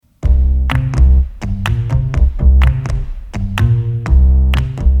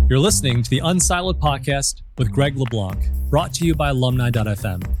You're listening to the Unsiloed podcast with Greg LeBlanc, brought to you by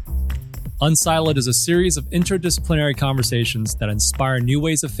alumni.fm. Unsiloed is a series of interdisciplinary conversations that inspire new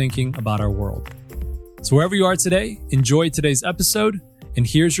ways of thinking about our world. So wherever you are today, enjoy today's episode, and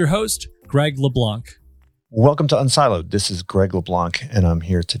here's your host, Greg LeBlanc. Welcome to Unsiloed. This is Greg LeBlanc, and I'm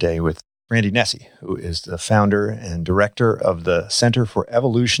here today with Randy Nesse, who is the founder and director of the Center for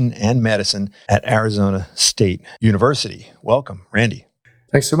Evolution and Medicine at Arizona State University. Welcome, Randy.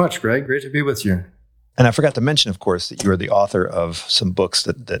 Thanks so much, Greg. Great to be with you. And I forgot to mention, of course, that you're the author of some books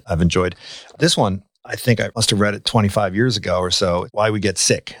that I've enjoyed. This one, I think I must have read it 25 years ago or so, Why We Get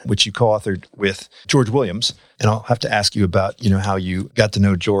Sick, which you co-authored with George Williams. And I'll have to ask you about, how you got to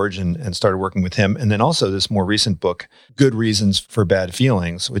know George and started working with him. And then also this more recent book, Good Reasons for Bad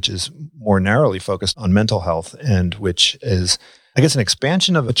Feelings, which is more narrowly focused on mental health and which is, I guess, an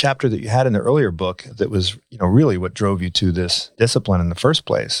expansion of a chapter that you had in the earlier book that was, really what drove you to this discipline in the first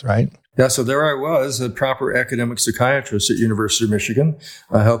place, right? Yeah, so there I was, a proper academic psychiatrist at University of Michigan,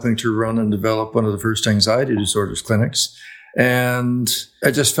 helping to run and develop one of the first anxiety disorders clinics. And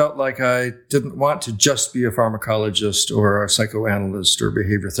I just felt like I didn't want to just be a pharmacologist or a psychoanalyst or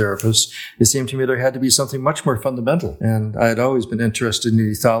behavior therapist. It seemed to me there had to be something much more fundamental. And I had always been interested in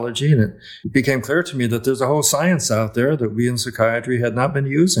ethology, and it became clear to me that there's a whole science out there that we in psychiatry had not been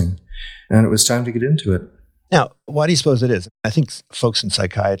using. And it was time to get into it. Now, why do you suppose it is? I think folks in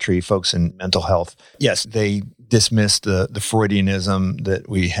psychiatry, folks in mental health, yes, they dismiss the Freudianism that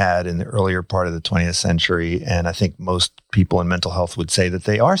we had in the earlier part of the 20th century. And I think most people in mental health would say that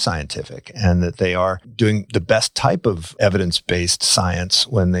they are scientific and that they are doing the best type of evidence-based science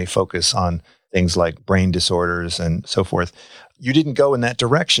when they focus on things like brain disorders and so forth. You didn't go in that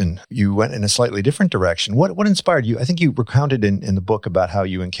direction. You went in a slightly different direction. What inspired you? I think you recounted in the book about how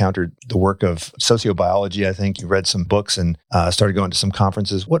you encountered the work of sociobiology. I think you read some books and started going to some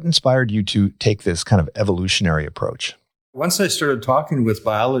conferences. What inspired you to take this kind of evolutionary approach? Once I started talking with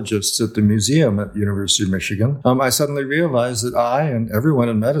biologists at the museum at the University of Michigan, I suddenly realized that I and everyone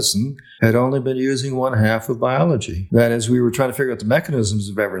in medicine had only been using one half of biology. That is, we were trying to figure out the mechanisms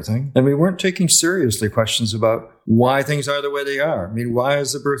of everything, and we weren't taking seriously questions about why things are the way they are. I mean, why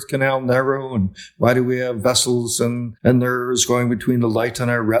is the birth canal narrow, and why do we have vessels and nerves going between the light and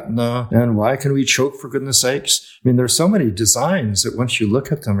our retina, and why can we choke, for goodness sakes? I mean, there's so many designs that once you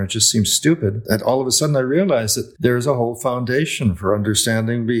look at them, it just seems stupid. And all of a sudden I realized that there's a whole foundation for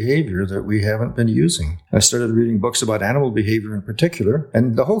understanding behavior that we haven't been using. I started reading books about animal behavior in particular,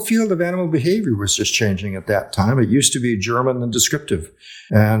 and the whole field of animal behavior was just changing at that time. It used to be German and descriptive.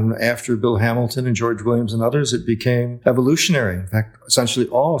 And after Bill Hamilton and George Williams and others, it became evolutionary. In fact, essentially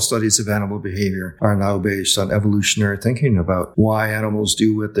all studies of animal behavior are now based on evolutionary thinking about why animals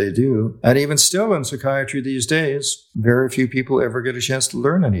do what they do. And even still in psychiatry these days, very few people ever get a chance to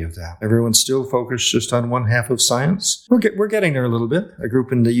learn any of that. Everyone's still focused just on one half of science. We're getting there a little bit. A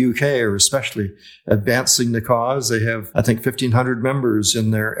group in the UK are especially advancing the cause. They have, I think, 1,500 members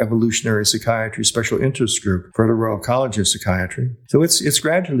in their evolutionary psychiatry special interest group for the Royal College of Psychiatry. So it's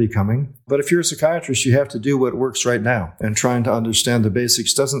gradually coming. But if you're a psychiatrist, you have to do what works right now. And trying to understand the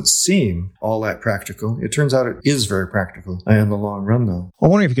basics doesn't seem all that practical. It turns out it is very practical in the long run, though. I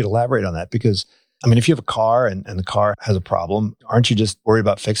wonder if you could elaborate on that, because if you have a car and the car has a problem, aren't you just worried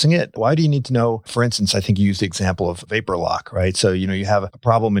about fixing it? Why do you need to know? For instance, I think you used the example of vapor lock, right? So, you have a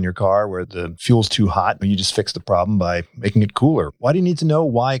problem in your car where the fuel's too hot and you just fix the problem by making it cooler. Why do you need to know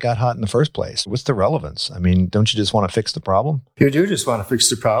why it got hot in the first place? What's the relevance? Don't you just want to fix the problem? You do just want to fix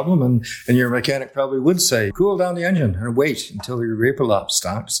the problem. And your mechanic probably would say, cool down the engine and wait until your vapor lock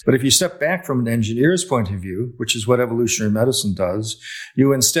stops. But if you step back from an engineer's point of view, which is what evolutionary medicine does,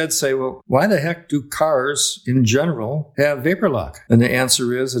 you instead say, well, why the heck do cars in general have vapor lock? And the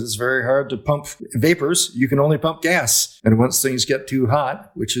answer is that it's very hard to pump vapors. You can only pump gas. And once things get too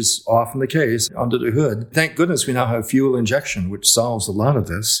hot, which is often the case under the hood, thank goodness we now have fuel injection, which solves a lot of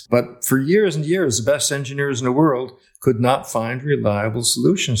this. But for years and years, the best engineers in the world could not find reliable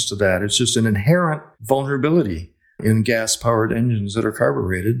solutions to that. It's just an inherent vulnerability in gas-powered engines that are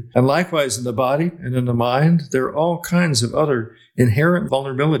carbureted. And likewise in the body and in the mind, there are all kinds of other inherent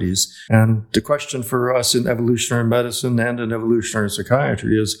vulnerabilities. And the question for us in evolutionary medicine and in evolutionary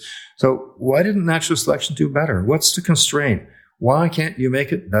psychiatry is, so why didn't natural selection do better? What's the constraint? Why can't you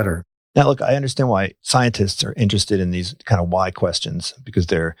make it better? Now, look, I understand why scientists are interested in these kind of why questions, because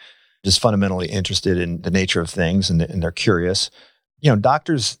they're just fundamentally interested in the nature of things and they're curious.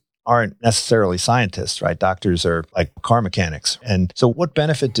 Doctors aren't necessarily scientists, right? Doctors are like car mechanics. And so what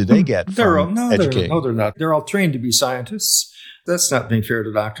benefit do they get from educating? They're not. They're all trained to be scientists. That's not being fair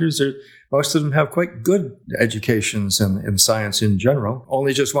to doctors. Most of them have quite good educations in science in general,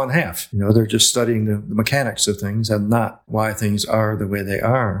 only just one half. They're just studying the mechanics of things and not why things are the way they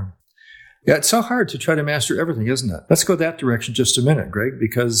are. Yeah, it's so hard to try to master everything, isn't it? Let's go that direction just a minute, Greg,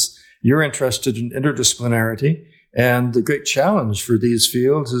 because you're interested in interdisciplinarity. And the great challenge for these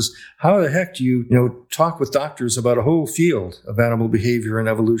fields is how the heck do you talk with doctors about a whole field of animal behavior and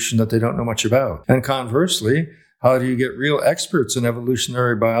evolution that they don't know much about? And conversely, how do you get real experts in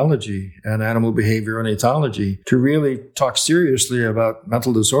evolutionary biology and animal behavior and ethology to really talk seriously about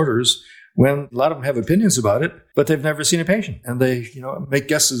mental disorders when a lot of them have opinions about it, but they've never seen a patient? And they, make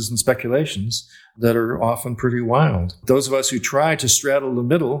guesses and speculations that are often pretty wild. Those of us who try to straddle the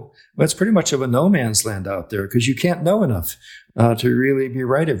middle, well, it's pretty much of a no man's land out there because you can't know enough to really be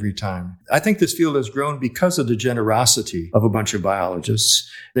right every time. I think this field has grown because of the generosity of a bunch of biologists.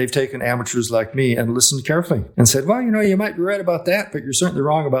 They've taken amateurs like me and listened carefully and said, well, you might be right about that, but you're certainly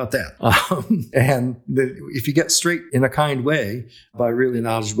wrong about that. If you get straight in a kind way by really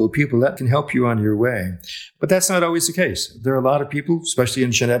knowledgeable people, that can help you on your way. But that's not always the case. There are a lot of people, especially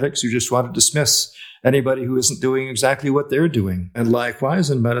in genetics, who just want to dismiss anybody who isn't doing exactly what they're doing. And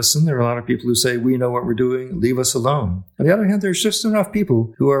likewise, in medicine, there are a lot of people who say, we know what we're doing, leave us alone. On the other hand, there's just enough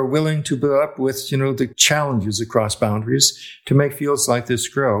people who are willing to put up with, the challenges across boundaries to make fields like this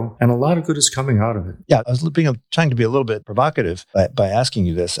grow. And a lot of good is coming out of it. Yeah, I was trying to be a little bit provocative by asking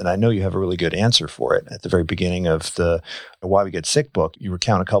you this, and I know you have a really good answer for it. At the very beginning of the Why We Get Sick book, you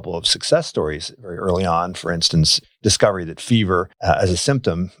recount a couple of success stories very early on. For instance, discovery that fever as a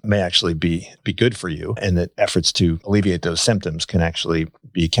symptom may actually be good for you, and that efforts to alleviate those symptoms can actually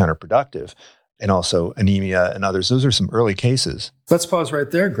be counterproductive. And also anemia and others. Those are some early cases. Let's pause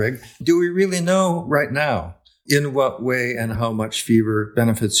right there, Greg. Do we really know right now in what way and how much fever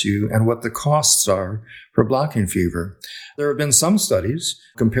benefits you and what the costs are for blocking fever? There have been some studies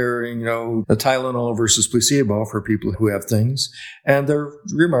comparing, the Tylenol versus placebo for people who have things, and they're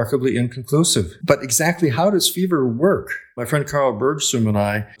remarkably inconclusive. But exactly how does fever work? My friend Carl Bergstrom and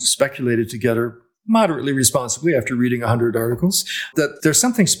I speculated together moderately responsibly after reading 100 articles, that there's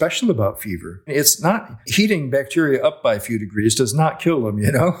something special about fever. It's not heating bacteria up by a few degrees does not kill them,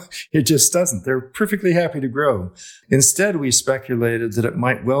 It just doesn't. They're perfectly happy to grow. Instead, we speculated that it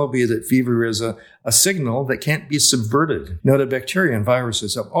might well be that fever is a signal that can't be subverted. The bacteria and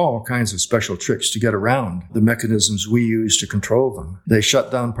viruses have all kinds of special tricks to get around the mechanisms we use to control them. They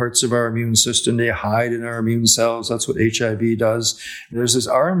shut down parts of our immune system. They hide in our immune cells. That's what HIV does. There's this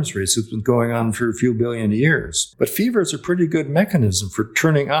arms race that's been going on for a few billion years. But fever is a pretty good mechanism for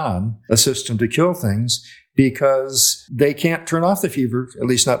turning on a system to kill things because they can't turn off the fever, at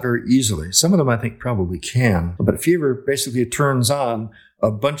least not very easily. Some of them I think probably can. But fever basically turns on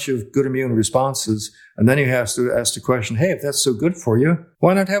a bunch of good immune responses. And then you have to ask the question, hey, if that's so good for you,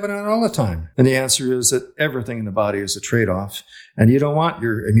 why not have it on all the time? And the answer is that everything in the body is a trade-off. And you don't want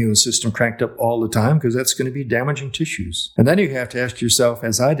your immune system cranked up all the time because that's going to be damaging tissues. And then you have to ask yourself,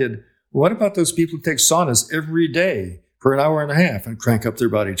 as I did, what about those people who take saunas every day for an hour and a half and crank up their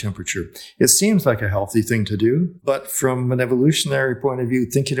body temperature? It seems like a healthy thing to do, but from an evolutionary point of view,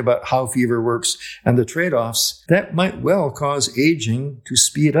 thinking about how fever works and the trade-offs, that might well cause aging to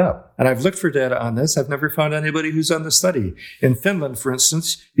speed up. And I've looked for data on this. I've never found anybody who's done the study. In Finland, for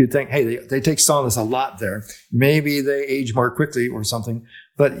instance, you'd think, hey, they take saunas a lot there. Maybe they age more quickly or something,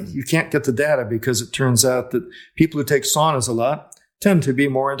 but you can't get the data because it turns out that people who take saunas a lot tend to be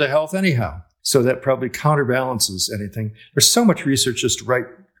more into health anyhow. So that probably counterbalances anything. There's so much research just right,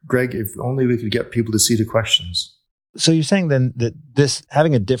 Greg, if only we could get people to see the questions. So you're saying then that this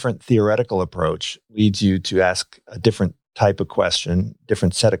having a different theoretical approach leads you to ask a different type of question,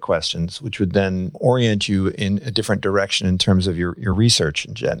 different set of questions, which would then orient you in a different direction in terms of your research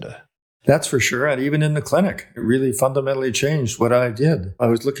agenda. That's for sure. And even in the clinic, it really fundamentally changed what I did. I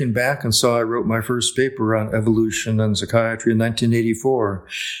was looking back and saw I wrote my first paper on evolution and psychiatry in 1984.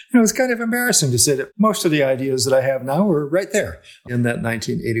 It's kind of embarrassing to say that most of the ideas that I have now were right there in that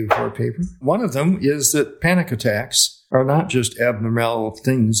 1984 paper. One of them is that panic attacks are not just abnormal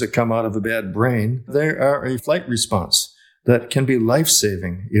things that come out of a bad brain. They are a flight response that can be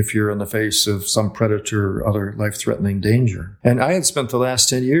life-saving if you're in the face of some predator or other life-threatening danger. And I had spent the last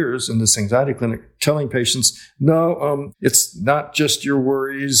 10 years in this anxiety clinic telling patients, no, it's not just your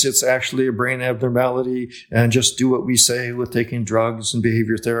worries, it's actually a brain abnormality, and just do what we say with taking drugs and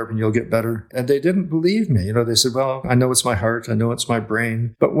behavior therapy and you'll get better. And they didn't believe me. They said, well, I know it's my heart, I know it's my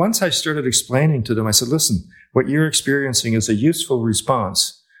brain. But once I started explaining to them, I said, listen, what you're experiencing is a useful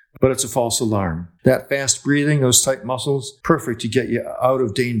response but it's a false alarm. That fast breathing, those tight muscles, perfect to get you out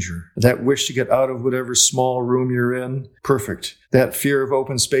of danger. That wish to get out of whatever small room you're in, perfect. That fear of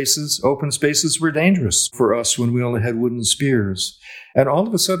open spaces were dangerous for us when we only had wooden spears. And all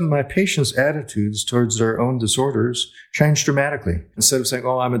of a sudden, my patients' attitudes towards their own disorders changed dramatically. Instead of saying,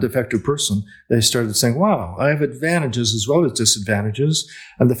 oh, I'm a defective person, they started saying, wow, I have advantages as well as disadvantages.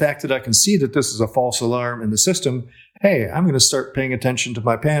 And the fact that I can see that this is a false alarm in the system, hey, I'm going to start paying attention to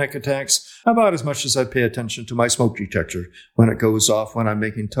my panic attacks about as much as I pay attention to my smoke detector when it goes off when I'm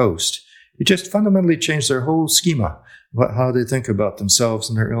making toast. It just fundamentally changed their whole schema about how they think about themselves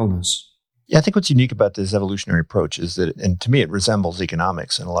and their illness. Yeah, I think what's unique about this evolutionary approach is that, and to me, it resembles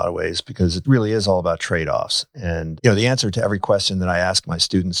economics in a lot of ways because it really is all about trade-offs. And, the answer to every question that I ask my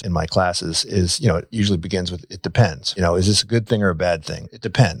students in my classes is, it usually begins with, it depends. Is this a good thing or a bad thing? It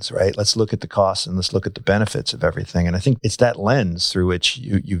depends, right? Let's look at the costs and let's look at the benefits of everything. And I think it's that lens through which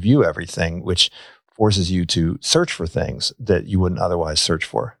you view everything, which forces you to search for things that you wouldn't otherwise search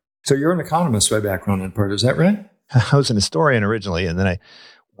for. So you're an economist by background in part, is that right? I was an historian originally, and then I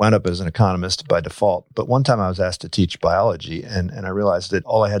wound up as an economist by default. But one time I was asked to teach biology, and I realized that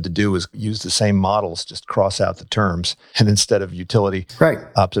all I had to do was use the same models, just cross out the terms. And instead of utility,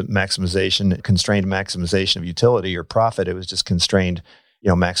 optimum maximization, constrained maximization of utility or profit, it was just constrained,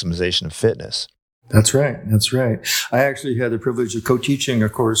 maximization of fitness. That's right. I actually had the privilege of co-teaching a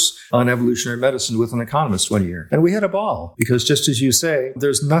course on evolutionary medicine with an economist one year. And we had a ball because just as you say,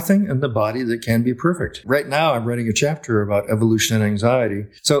 there's nothing in the body that can be perfect. Right now, I'm writing a chapter about evolution and anxiety.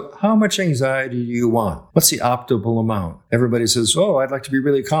 So how much anxiety do you want? What's the optimal amount? Everybody says, oh, I'd like to be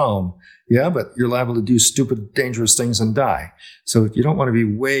really calm. Yeah, but you're liable to do stupid, dangerous things and die. So you don't want to be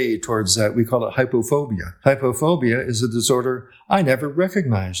way towards that. We call it hypophobia. Hypophobia is a disorder I never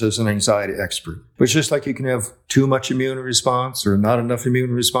recognized as an anxiety expert. But just like you can have too much immune response or not enough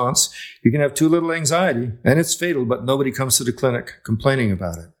immune response, you can have too little anxiety, and it's fatal, but nobody comes to the clinic complaining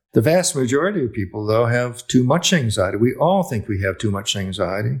about it. The vast majority of people, though, have too much anxiety. We all think we have too much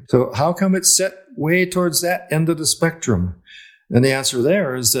anxiety. So how come it's set way towards that end of the spectrum? And the answer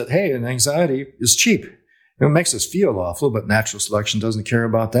there is that, hey, an anxiety is cheap. It makes us feel awful, but natural selection doesn't care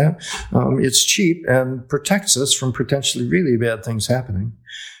about that. It's cheap and protects us from potentially really bad things happening.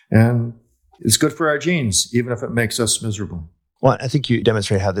 And it's good for our genes, even if it makes us miserable. Well, I think you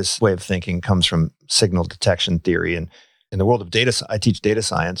demonstrate how this way of thinking comes from signal detection theory. And in the world of data, I teach data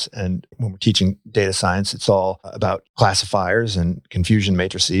science. And when we're teaching data science, it's all about classifiers and confusion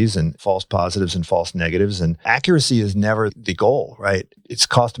matrices and false positives and false negatives. And accuracy is never the goal, right? It's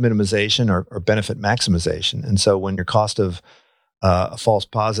cost minimization or benefit maximization. And so when your cost of a false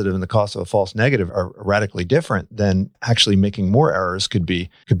positive and the cost of a false negative are radically different, then actually making more errors could be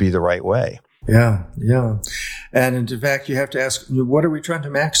the right way. Yeah. And in fact, you have to ask, what are we trying to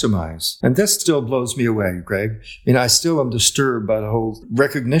maximize? And this still blows me away, Greg. I still am disturbed by the whole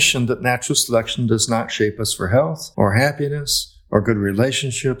recognition that natural selection does not shape us for health or happiness or good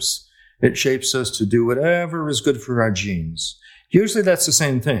relationships. It shapes us to do whatever is good for our genes. Usually that's the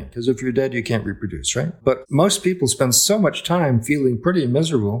same thing, because if you're dead, you can't reproduce, right? But most people spend so much time feeling pretty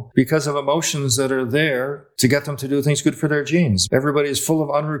miserable because of emotions that are there to get them to do things good for their genes. Everybody is full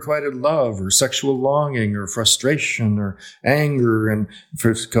of unrequited love or sexual longing or frustration or anger and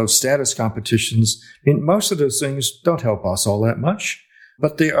for status competitions. Most of those things don't help us all that much,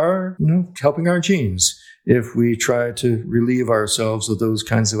 but they are, helping our genes if we try to relieve ourselves of those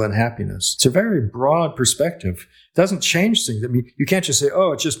kinds of unhappiness. It's a very broad perspective. It doesn't change things. You can't just say,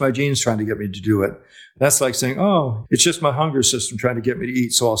 oh, it's just my genes trying to get me to do it. That's like saying, oh, it's just my hunger system trying to get me to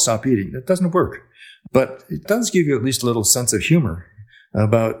eat, so I'll stop eating. That doesn't work. But it does give you at least a little sense of humor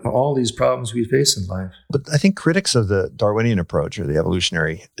about all these problems we face in life. But I think critics of the Darwinian approach or the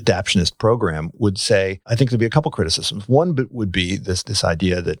evolutionary adaptionist program would say, I think there'd be a couple criticisms. One would be this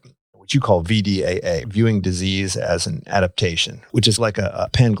idea that what you call VDAA, viewing disease as an adaptation, which is like a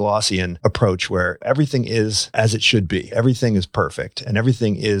Panglossian approach where everything is as it should be. Everything is perfect and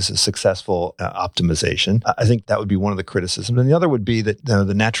everything is a successful optimization. I think that would be one of the criticisms. And the other would be that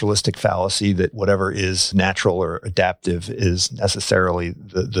the naturalistic fallacy that whatever is natural or adaptive is necessarily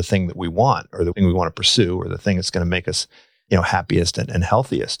the thing that we want or the thing we want to pursue or the thing that's going to make us happiest and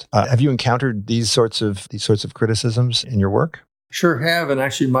healthiest. Have you encountered these sorts of criticisms in your work? Sure have, and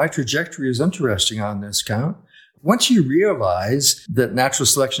actually my trajectory is interesting on this count. once you realize that natural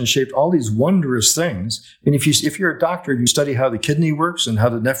selection shaped all these wondrous things, and if you're a doctor, you study how the kidney works and how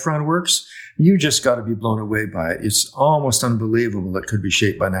the nephron works, you just got to be blown away by it. It's almost unbelievable that it could be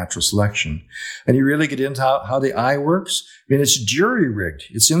shaped by natural selection. And you really get into how the eye works. I mean, it's jury-rigged.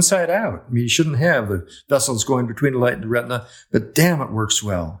 It's inside out. I mean, you shouldn't have the vessels going between the light and the retina, but damn, it works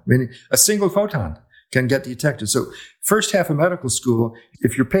well. I mean, a single photon can get detected. So first half of medical school,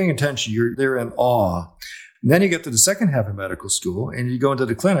 if you're paying attention, you're there in awe. And then you get to the second half of medical school and you go into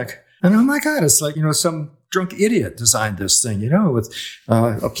the clinic and oh my God, it's like, some drunk idiot designed this thing, with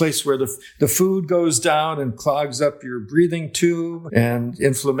a place where the food goes down and clogs up your breathing tube, and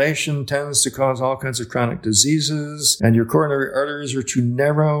inflammation tends to cause all kinds of chronic diseases, and your coronary arteries are too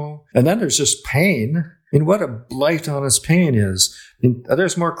narrow. And then there's just pain. And what a blight on us pain is.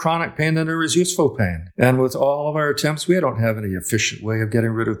 There's more chronic pain than there is useful pain. And with all of our attempts, we don't have any efficient way of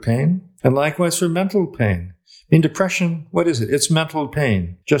getting rid of pain. And likewise for mental pain. In depression, what is it? It's mental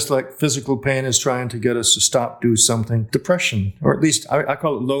pain. Just like physical pain is trying to get us to stop, do something. Depression, or at least I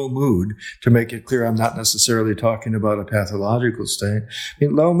call it low mood, to make it clear I'm not necessarily talking about a pathological state.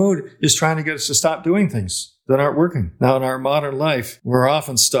 Low mood is trying to get us to stop doing things that aren't working. Now, in our modern life, we're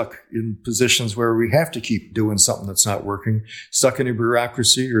often stuck in positions where we have to keep doing something that's not working, stuck in a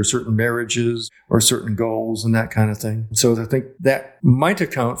bureaucracy or certain marriages or certain goals and that kind of thing. So I think that might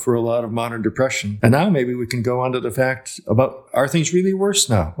account for a lot of modern depression. And now maybe we can go on to the fact about, are things really worse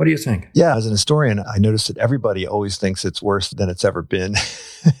now? What do you think? Yeah, as an historian, I noticed that everybody always thinks it's worse than it's ever been.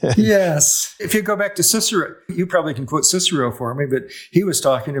 Yes. If you go back to Cicero, you probably can quote Cicero for me, but he was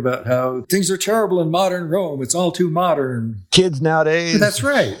talking about how things are terrible in modern Rome. It's all too modern. Kids nowadays. That's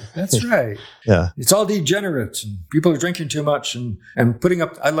right. That's right. Yeah. It's all degenerate. And people are drinking too much and putting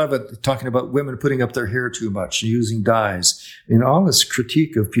up, I love it, talking about women putting up their hair too much and using dyes. All this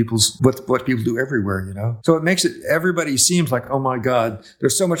critique of what people do everywhere, So it makes everybody seems like, oh my God,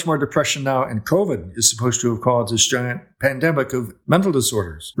 there's so much more depression now. And COVID is supposed to have caused this giant pandemic of mental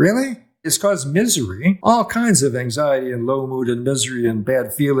disorders. Really? It's caused misery, all kinds of anxiety and low mood and misery and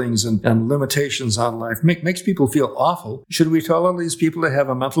bad feelings and limitations on life. Makes people feel awful. Should we tell all these people they have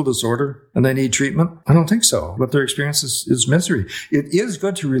a mental disorder and they need treatment? I don't think so. What their experience is misery. It is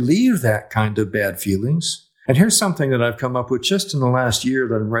good to relieve that kind of bad feelings. And here's something that I've come up with just in the last year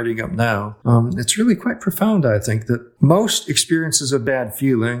that I'm writing up now. It's really quite profound, I think, that most experiences of bad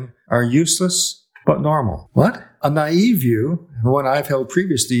feeling are useless but normal. What? A naive view, and one I've held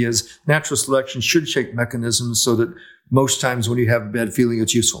previously, is natural selection should shape mechanisms so that most times when you have a bad feeling,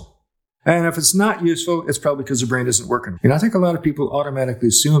 it's useful. And if it's not useful, it's probably because the brain isn't working. I think a lot of people automatically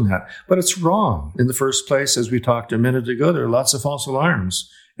assume that, but it's wrong. In the first place, as we talked a minute ago, there are lots of false alarms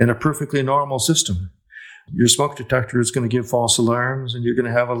in a perfectly normal system. Your smoke detector is going to give false alarms, and you're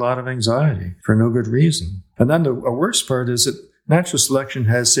going to have a lot of anxiety for no good reason. And then the worst part is that natural selection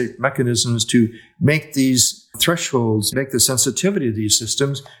has mechanisms to make these thresholds, make the sensitivity of these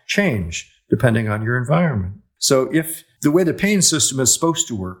systems change depending on your environment. So if the way the pain system is supposed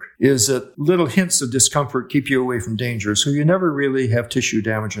to work is that little hints of discomfort keep you away from danger, so you never really have tissue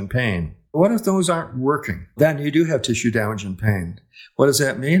damage and pain. What if those aren't working? Then you do have tissue damage and pain. What does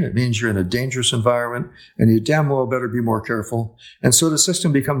that mean? It means you're in a dangerous environment and you damn well better be more careful. And so the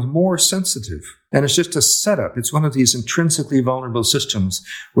system becomes more sensitive. And it's just a setup. It's one of these intrinsically vulnerable systems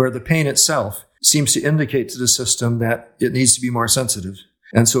where the pain itself seems to indicate to the system that it needs to be more sensitive.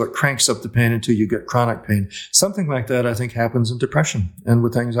 And so it cranks up the pain until you get chronic pain. Something like that, I think, happens in depression and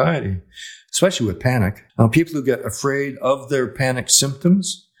with anxiety, especially with panic. People who get afraid of their panic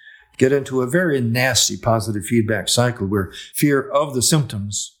symptoms get into a very nasty positive feedback cycle where fear of the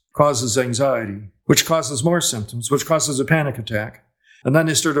symptoms causes anxiety, which causes more symptoms, which causes a panic attack. And then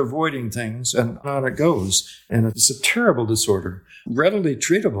they start avoiding things, and on it goes. And it's a terrible disorder, readily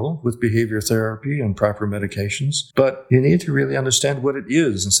treatable with behavior therapy and proper medications. But you need to really understand what it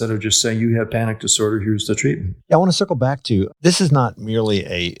is instead of just saying you have panic disorder, here's the treatment. I want to circle back to, this is not merely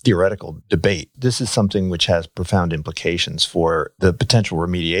a theoretical debate. This is something which has profound implications for the potential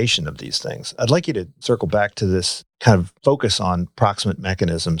remediation of these things. I'd like you to circle back to this kind of focus on proximate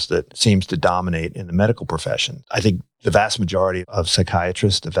mechanisms that seems to dominate in the medical profession. I think the vast majority of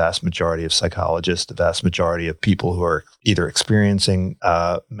psychiatrists, the vast majority of psychologists, the vast majority of people who are either experiencing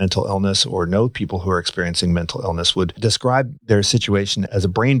mental illness or know people who are experiencing mental illness would describe their situation as a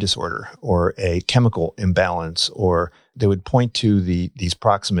brain disorder or a chemical imbalance, or they would point to these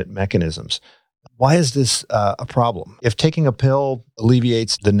proximate mechanisms. Why is this a problem? If taking a pill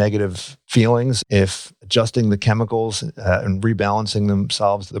alleviates the negative feelings, if adjusting the chemicals and rebalancing them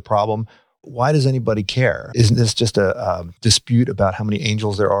solves the problem, why does anybody care? Isn't this just a dispute about how many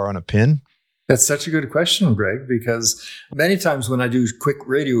angels there are on a pin? That's such a good question, Greg, because many times when I do quick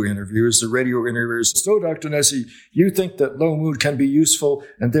radio interviews, the radio interviewers, so Dr. Nesse, you think that low mood can be useful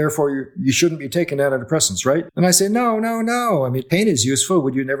and therefore you shouldn't be taking antidepressants, right? And I say, no. I mean, pain is useful.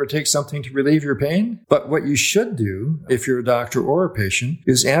 Would you never take something to relieve your pain? But what you should do, if you're a doctor or a patient,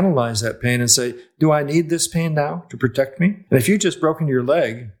 is analyze that pain and say, do I need this pain now to protect me? And if you've just broken your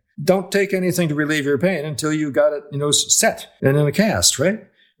leg, don't take anything to relieve your pain until you got it, set and in a cast, right?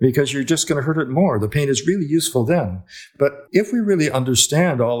 Because you're just going to hurt it more. The pain is really useful then. But if we really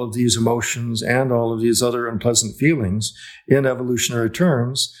understand all of these emotions and all of these other unpleasant feelings in evolutionary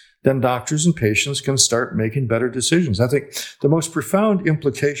terms, then doctors and patients can start making better decisions. I think the most profound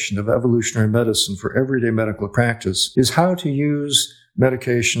implication of evolutionary medicine for everyday medical practice is how to use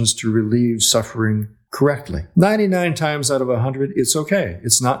medications to relieve suffering correctly. 99 times out of 100, it's okay.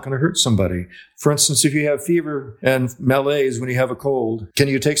 It's not going to hurt somebody. For instance, if you have fever and malaise when you have a cold, can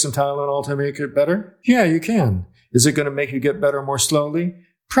you take some Tylenol to make it better? Yeah, you can. Is it going to make you get better more slowly?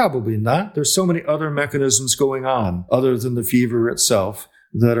 Probably not. There's so many other mechanisms going on other than the fever itself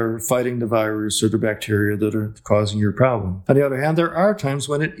that are fighting the virus or the bacteria that are causing your problem. On the other hand, there are times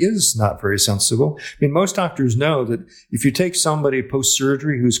when it is not very sensible. I mean, most doctors know that if you take somebody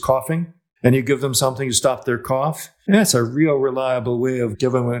post-surgery who's coughing, and you give them something to stop their cough, that's a real reliable way of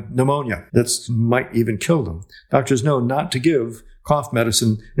giving them pneumonia that might even kill them. Doctors know not to give cough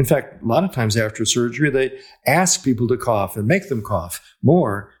medicine. In fact, a lot of times after surgery, they ask people to cough and make them cough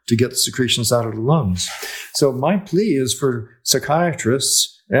more to get the secretions out of the lungs. So my plea is for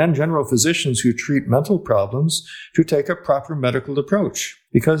psychiatrists and general physicians who treat mental problems to take a proper medical approach,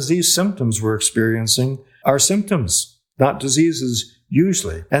 because these symptoms we're experiencing are symptoms, not diseases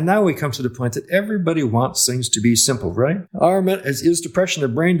usually. And now we come to the point that everybody wants things to be simple, right? Is depression a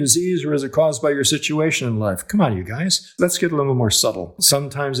brain disease or is it caused by your situation in life? Come on, you guys. Let's get a little more subtle.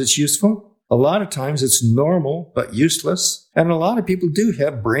 Sometimes it's useful. A lot of times it's normal but useless. And a lot of people do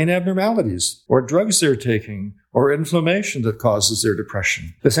have brain abnormalities or drugs they're taking or inflammation that causes their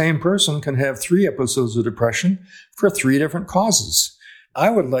depression. The same person can have 3 episodes of depression for 3 different causes. I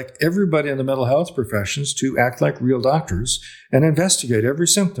would like everybody in the mental health professions to act like real doctors and investigate every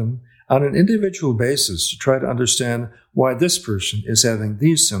symptom on an individual basis to try to understand why this person is having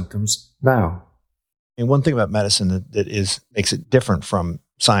these symptoms now. And one thing about medicine that makes it different from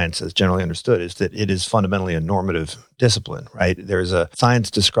science as generally understood is that it is fundamentally a normative discipline, right? Science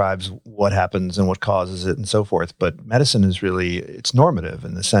describes what happens and what causes it and so forth, but medicine is it's normative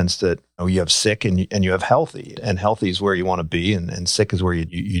in the sense that you have sick and you have healthy, and healthy is where you want to be and sick is where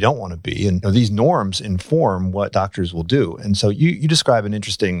you don't want to be. And these norms inform what doctors will do. And so you describe an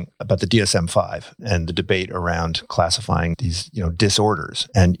interesting about the DSM-5 and the debate around classifying these, disorders.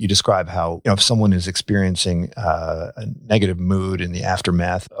 And you describe how, if someone is experiencing a negative mood in the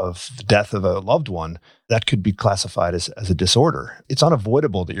aftermath of the death of a loved one, that could be classified as a disorder. It's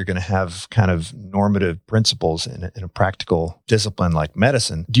unavoidable that you're going to have kind of normative principles in a practical discipline like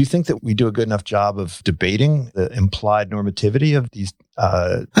medicine. Do you think that we do a good enough job of debating the implied normativity of these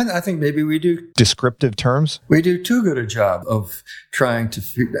I think maybe we do. Descriptive terms? We do too good a job of trying to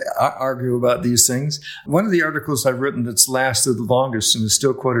argue about these things. One of the articles I've written that's lasted the longest and is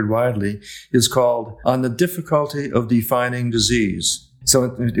still quoted widely is called On the Difficulty of Defining Disease. So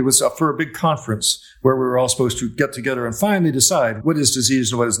it was for a big conference where we were all supposed to get together and finally decide what is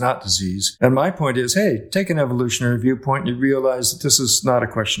disease and what is not disease. And my point is, hey, take an evolutionary viewpoint and you realize that this is not a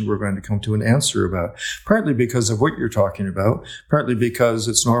question we're going to come to an answer about, partly because of what you're talking about, partly because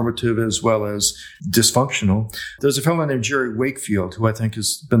it's normative as well as dysfunctional. There's a fellow named Jerry Wakefield who I think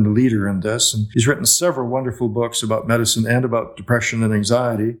has been the leader in this, and he's written several wonderful books about medicine and about depression and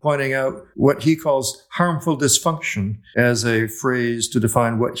anxiety, pointing out what he calls harmful dysfunction as a phrase to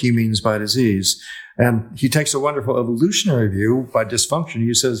define what he means by disease. And he takes a wonderful evolutionary view by dysfunction.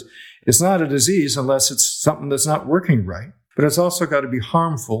 He says it's not a disease unless it's something that's not working right. But it's also got to be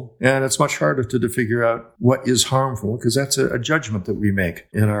harmful, and it's much harder to figure out what is harmful because that's a judgment that we make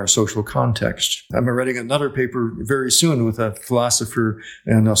in our social context. I'm writing another paper very soon with a philosopher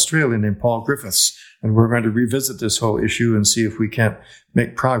in Australia named Paul Griffiths, and we're going to revisit this whole issue and see if we can't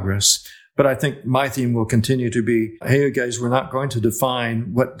make progress. But I think my theme will continue to be, hey, guys, we're not going to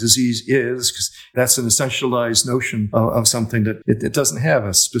define what disease is because that's an essentialized notion of something that it doesn't have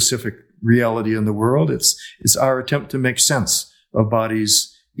a specific reality in the world. It's our attempt to make sense of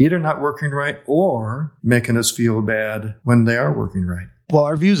bodies either not working right or making us feel bad when they are working right. Well,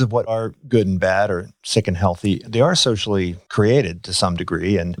 our views of what are good and bad or sick and healthy, they are socially created to some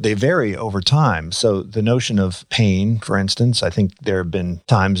degree, and they vary over time. So the notion of pain, for instance, I think there have been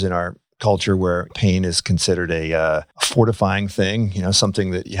times in our culture where pain is considered a fortifying thing,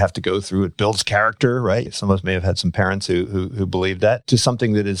 something that you have to go through. It builds character, right? Some of us may have had some parents who believe that, to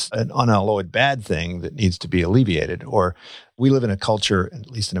something that is an unalloyed bad thing that needs to be alleviated. Or we live in a culture,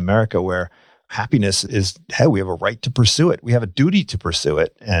 at least in America, where happiness is, hey, we have a right to pursue it. We have a duty to pursue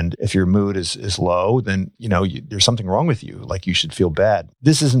it. And if your mood is low, then, there's something wrong with you. Like you should feel bad.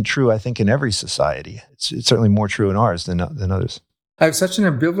 This isn't true, I think, in every society. It's certainly more true in ours than others. I have such an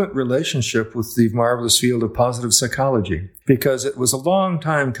ambivalent relationship with the marvelous field of positive psychology because it was a long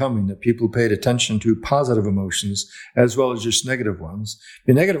time coming that people paid attention to positive emotions as well as just negative ones.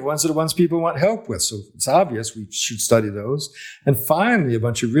 The negative ones are the ones people want help with, so it's obvious we should study those. And finally, a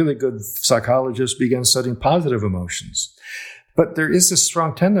bunch of really good psychologists began studying positive emotions. But there is this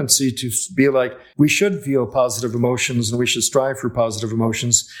strong tendency to be like, we should feel positive emotions and we should strive for positive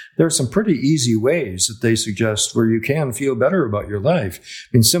emotions. There are some pretty easy ways that they suggest where you can feel better about your life.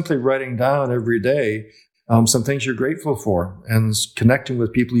 I mean, simply writing down every day some things you're grateful for and connecting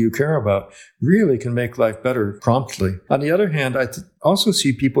with people you care about really can make life better promptly. On the other hand, I also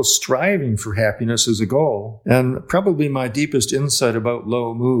see people striving for happiness as a goal. And probably my deepest insight about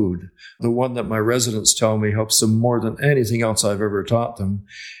low mood, the one that my residents tell me helps them more than anything else I've ever taught them,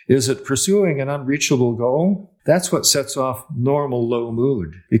 is that pursuing an unreachable goal, that's what sets off normal low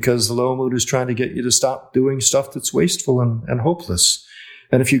mood, because the low mood is trying to get you to stop doing stuff that's wasteful and hopeless.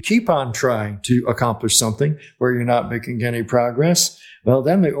 And if you keep on trying to accomplish something where you're not making any progress, well,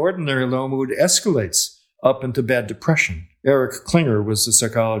 then the ordinary low mood escalates up into bad depression. Eric Klinger was the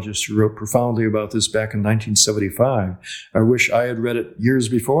psychologist who wrote profoundly about this back in 1975. I wish I had read it years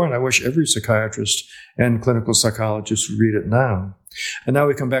before, and I wish every psychiatrist and clinical psychologist would read it now. And now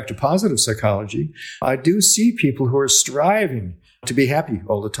we come back to positive psychology. I do see people who are striving to be happy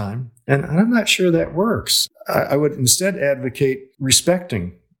all the time, and I'm not sure that works. I would instead advocate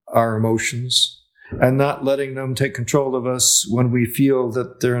respecting our emotions and not letting them take control of us when we feel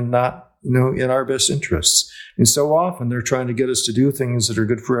that they're not, in our best interests. And so often they're trying to get us to do things that are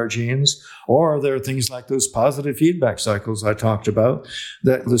good for our genes, or there are things like those positive feedback cycles I talked about,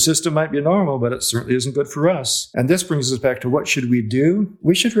 that the system might be normal, but it certainly isn't good for us. And this brings us back to what should we do?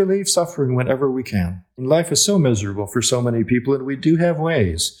 We should relieve suffering whenever we can. And life is so miserable for so many people, and we do have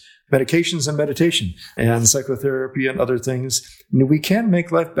ways. Medications and meditation and psychotherapy and other things. We can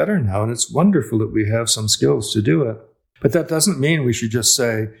make life better now, and it's wonderful that we have some skills to do it. But that doesn't mean we should just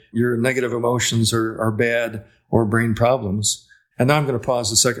say your negative emotions are bad or brain problems. And now I'm going to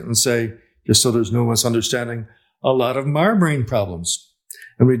pause a second and say, just so there's no misunderstanding, a lot of them are brain problems.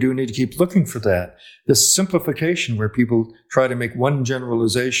 And we do need to keep looking for that. This simplification where people try to make one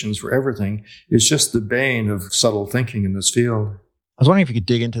generalizations for everything is just the bane of subtle thinking in this field. I was wondering if you could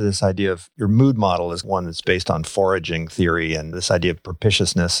dig into this idea of your mood model is one that's based on foraging theory and this idea of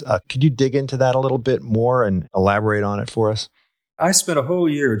propitiousness. Could you dig into that a little bit more and elaborate on it for us? I spent a whole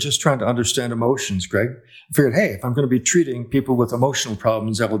year just trying to understand emotions, Greg. I figured, hey, if I'm going to be treating people with emotional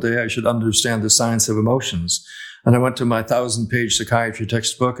problems all day, I should understand the science of emotions. And I went to my 1,000-page psychiatry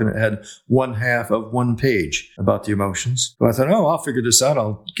textbook, and it had 1/2 of 1 page about the emotions. So I thought, I'll figure this out.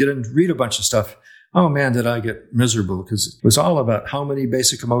 I'll get in and read a bunch of stuff. Oh man, did I get miserable, because it was all about how many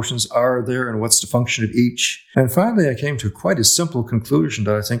basic emotions are there and what's the function of each. And finally, I came to quite a simple conclusion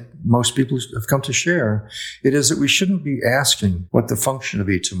that I think most people have come to share. It is that we shouldn't be asking what the function of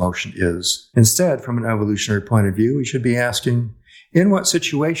each emotion is. Instead, from an evolutionary point of view, we should be asking, in what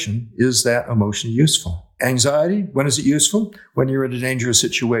situation is that emotion useful? Anxiety, when is it useful? When you're in a dangerous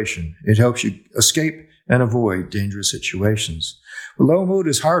situation. It helps you escape and avoid dangerous situations. Low mood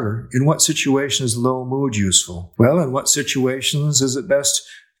is harder. In what situation is low mood useful? Well, in what situations is it best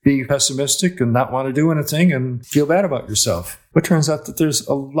be pessimistic and not want to do anything and feel bad about yourself? But it turns out that there's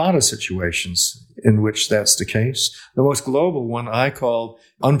a lot of situations in which that's the case. The most global one I call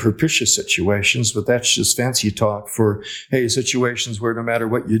unpropitious situations, but that's just fancy talk for, situations where no matter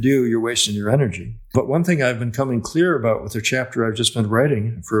what you do, you're wasting your energy. But one thing I've been coming clear about with the chapter I've just been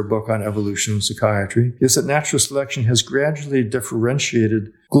writing for a book on evolution and psychiatry is that natural selection has gradually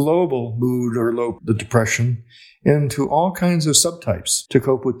differentiated global mood or the depression into all kinds of subtypes to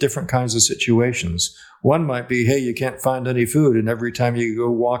cope with different kinds of situations. One might be, you can't find any food, and every time you go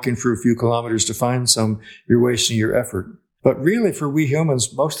walking for a few kilometers to find some, you're wasting your effort. But really, for we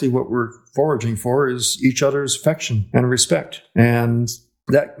humans, mostly what we're foraging for is each other's affection and respect. And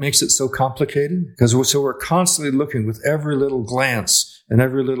that makes it so complicated, because we're constantly looking with every little glance and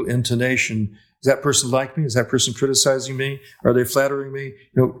every little intonation. Does that person like me? Is that person criticizing me? Are they flattering me?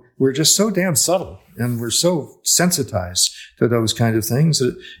 We're just so damn subtle, and we're so sensitized to those kind of things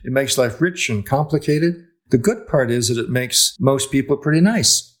that it makes life rich and complicated. The good part is that it makes most people pretty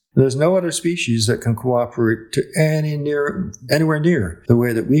nice. There's no other species that can cooperate to anywhere near the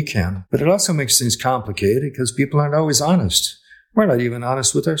way that we can. But it also makes things complicated because people aren't always honest. We're not even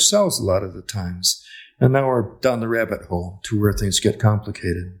honest with ourselves a lot of the times. And now we're down the rabbit hole to where things get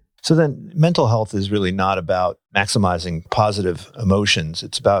complicated. So then mental health is really not about maximizing positive emotions.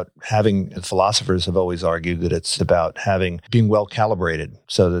 It's about philosophers have always argued that it's about being well calibrated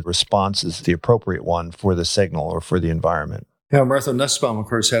so that the response is the appropriate one for the signal or for the environment. Yeah, Martha Nussbaum, of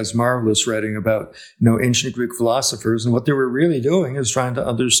course, has marvelous writing about, ancient Greek philosophers. And what they were really doing is trying to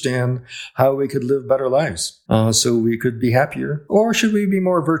understand how we could live better lives so we could be happier. Or should we be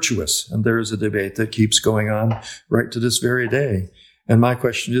more virtuous? And there is a debate that keeps going on right to this very day. And my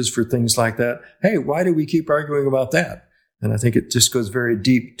question is for things like that, hey, why do we keep arguing about that? And I think it just goes very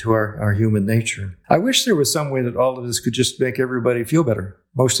deep to our human nature. I wish there was some way that all of this could just make everybody feel better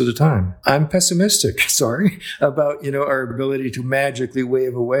most of the time. I'm pessimistic, about, our ability to magically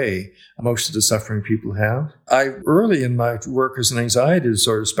wave away most of the suffering people have. Early in my work as an anxiety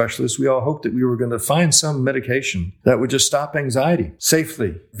disorder specialist, we all hoped that we were going to find some medication that would just stop anxiety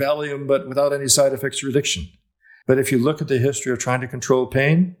safely, Valium, but without any side effects or addiction. But if you look at the history of trying to control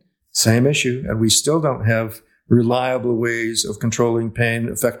pain, same issue, and we still don't have reliable ways of controlling pain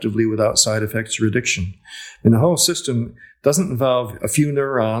effectively without side effects or addiction. And the whole system doesn't involve a few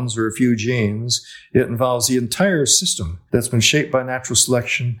neurons or a few genes. It involves the entire system that's been shaped by natural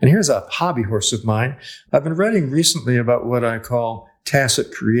selection. And here's a hobby horse of mine. I've been writing recently about what I call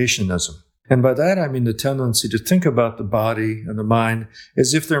tacit creationism. And by that, I mean the tendency to think about the body and the mind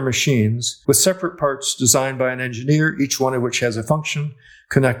as if they're machines with separate parts designed by an engineer, each one of which has a function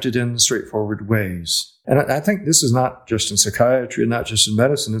connected in straightforward ways. And I think this is not just in psychiatry and not just in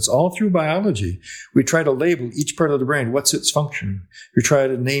medicine. It's all through biology. We try to label each part of the brain. What's its function? We try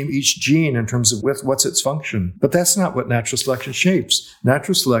to name each gene in terms of what's its function. But that's not what natural selection shapes.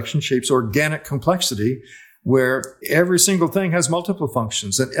 Natural selection shapes organic complexity, where every single thing has multiple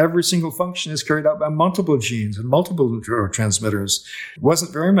functions, and every single function is carried out by multiple genes and multiple neurotransmitters. It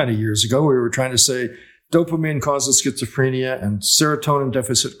wasn't very many years ago we were trying to say dopamine causes schizophrenia and serotonin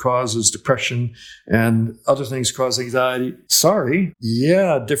deficit causes depression and other things cause anxiety. Sorry,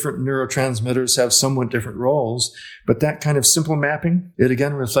 different neurotransmitters have somewhat different roles, but that kind of simple mapping, it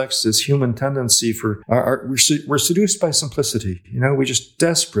again reflects this human tendency for we're seduced by simplicity. We're just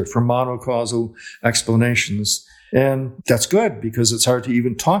desperate for monocausal explanations. And that's good because it's hard to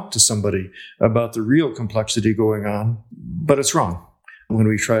even talk to somebody about the real complexity going on, but it's wrong when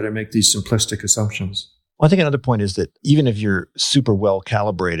we try to make these simplistic assumptions. Well, I think another point is that even if you're super well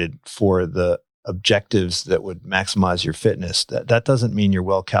calibrated for the objectives that would maximize your fitness, that doesn't mean you're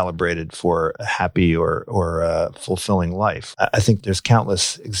well calibrated for a happy or a fulfilling life. I think there's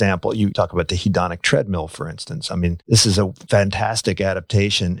countless examples. You talk about the hedonic treadmill, for instance. I mean, this is a fantastic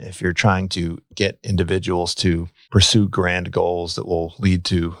adaptation if you're trying to get individuals to pursue grand goals that will lead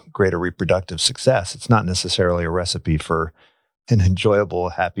to greater reproductive success. It's not necessarily a recipe for an enjoyable,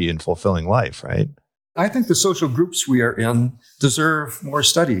 happy, and fulfilling life, right? I think the social groups we are in deserve more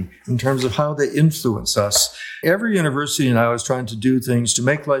study in terms of how they influence us. Every university now is trying to do things to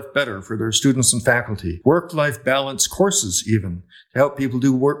make life better for their students and faculty. Work-life balance courses even, to help people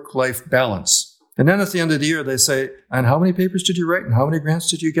do work-life balance. And then at the end of the year, they say, and how many papers did you write? And how many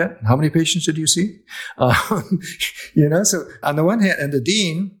grants did you get? And how many patients did you see? So on the one hand, and the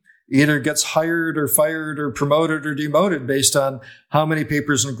dean either gets hired or fired or promoted or demoted based on how many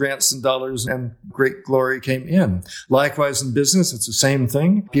papers and grants and dollars and great glory came in. Likewise, in business, it's the same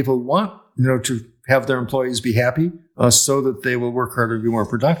thing. People want, to have their employees be happy so that they will work harder and be more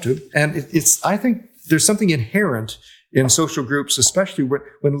productive. And I think there's something inherent in social groups, especially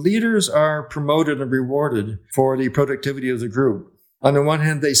when leaders are promoted and rewarded for the productivity of the group. On the one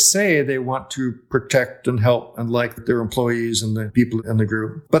hand, they say they want to protect and help and like their employees and the people in the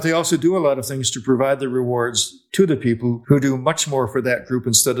group. But they also do a lot of things to provide the rewards to the people who do much more for that group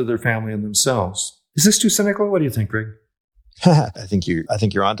instead of their family and themselves. Is this too cynical? What do you think, Greg? I think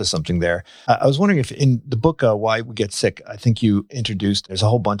you're onto something there. I was wondering if in the book, Why We Get Sick, I think you introduced, there's a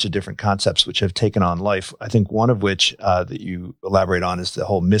whole bunch of different concepts which have taken on life. I think one of which that you elaborate on is the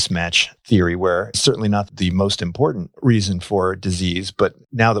whole mismatch theory, where it's certainly not the most important reason for disease, but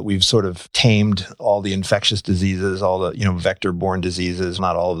now that we've sort of tamed all the infectious diseases, all the, vector-borne diseases,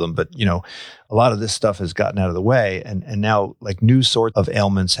 not all of them, but, a lot of this stuff has gotten out of the way, and now like new sorts of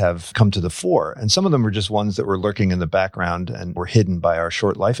ailments have come to the fore. And some of them are just ones that were lurking in the background and were hidden by our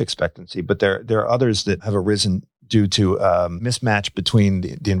short life expectancy. But there are others that have arisen due to mismatch between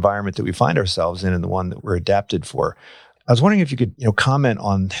the environment that we find ourselves in and the one that we're adapted for. I was wondering if you could, comment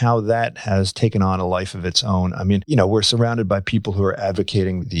on how that has taken on a life of its own. I mean, we're surrounded by people who are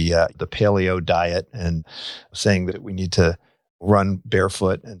advocating the paleo diet and saying that we need to run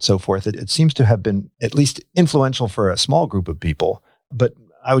barefoot and so forth. It seems to have been at least influential for a small group of people, but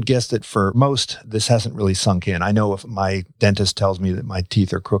I would guess that for most, this hasn't really sunk in. I know if my dentist tells me that my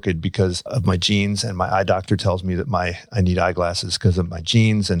teeth are crooked because of my genes, and my eye doctor tells me that I need eyeglasses because of my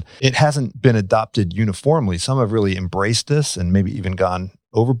genes, and it hasn't been adopted uniformly. Some have really embraced this and maybe even gone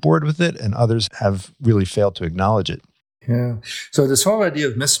overboard with it, and others have really failed to acknowledge it. Yeah. So this whole idea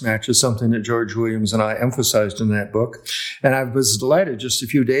of mismatch is something that George Williams and I emphasized in that book. And I was delighted just a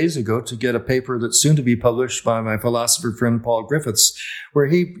few days ago to get a paper that's soon to be published by my philosopher friend Paul Griffiths, where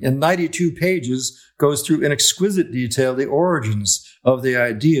he, in 92 pages, goes through in exquisite detail the origins of the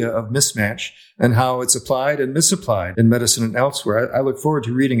idea of mismatch and how it's applied and misapplied in medicine and elsewhere. I look forward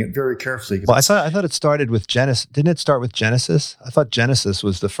to reading it very carefully. Well, I thought it started with Genesis. Didn't it start with Genesis? I thought Genesis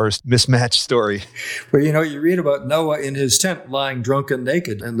was the first mismatch story. Well, you read about Noah in his tent lying drunk and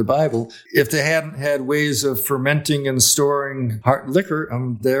naked in the Bible. If they hadn't had ways of fermenting and storing liquor,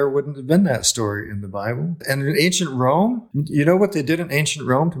 there wouldn't have been that story in the Bible. And in ancient Rome, you know what they did in ancient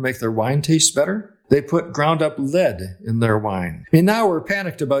Rome to make their wine taste better? They put ground up lead in their wine. I mean, now we're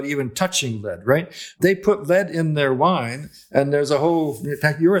panicked about even touching lead, right? They put lead in their wine, and there's in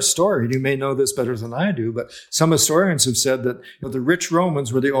fact, you're a historian, you may know this better than I do, but some historians have said that the rich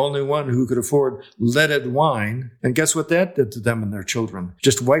Romans were the only one who could afford leaded wine. And guess what that did to them and their children?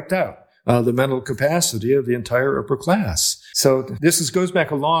 Just wiped out the mental capacity of the entire upper class. So this goes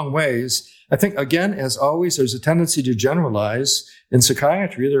back a long ways. I think, again, as always, there's a tendency to generalize. In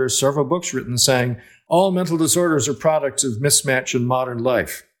psychiatry, there are several books written saying all mental disorders are products of mismatch in modern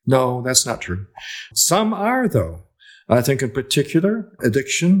life. No, that's not true. Some are, though. I think in particular,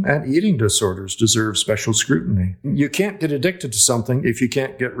 addiction and eating disorders deserve special scrutiny. You can't get addicted to something if you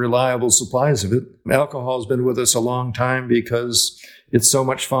can't get reliable supplies of it. Alcohol has been with us a long time because it's so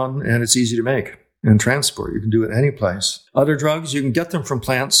much fun and it's easy to make and transport. You can do it any place. Other drugs, you can get them from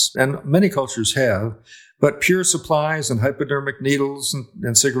plants, and many cultures have, but pure supplies and hypodermic needles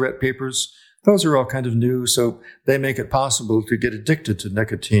and cigarette papers, those are all kind of new, so they make it possible to get addicted to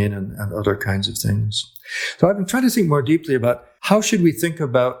nicotine and other kinds of things. So I've been trying to think more deeply about how should we think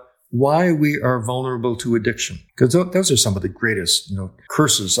about why we are vulnerable to addiction, because those are some of the greatest,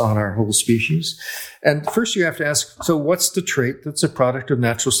 curses on our whole species. And first you have to ask, so what's the trait that's a product of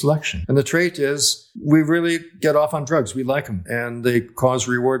natural selection? And the trait is we really get off on drugs. We like them, and they cause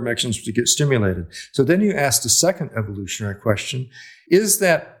reward mechanisms to get stimulated. So then you ask the second evolutionary question, is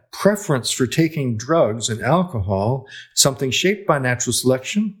that preference for taking drugs and alcohol something shaped by natural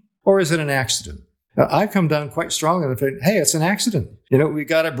selection, or is it an accident? Now, I come down quite strongly on the fact, hey, it's an accident. We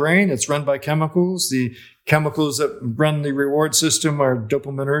got a brain, it's run by chemicals. The chemicals that run the reward system are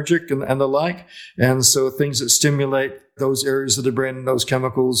dopaminergic and the like. And so things that stimulate those areas of the brain and those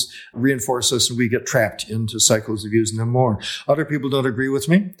chemicals reinforce us, and we get trapped into cycles of using them more. Other people don't agree with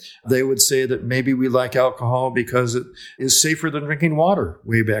me. They would say that maybe we like alcohol because it is safer than drinking water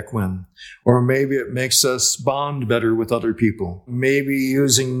way back when. Or maybe it makes us bond better with other people. Maybe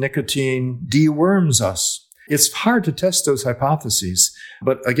using nicotine deworms us. It's hard to test those hypotheses.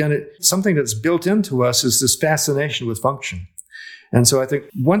 But again, something that's built into us is this fascination with function. And so I think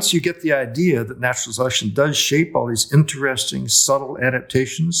once you get the idea that natural selection does shape all these interesting, subtle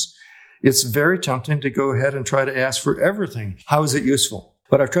adaptations, it's very tempting to go ahead and try to ask for everything. How is it useful?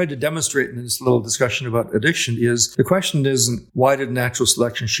 What I've tried to demonstrate in this little discussion about addiction is the question isn't why did natural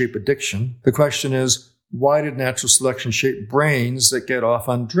selection shape addiction? The question is, why did natural selection shape brains that get off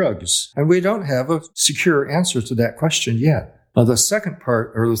on drugs? And we don't have a secure answer to that question yet. The second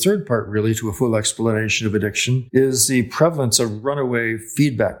part, or the third part really, to a full explanation of addiction is the prevalence of runaway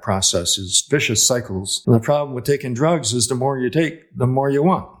feedback processes, vicious cycles. And the problem with taking drugs is the more you take, the more you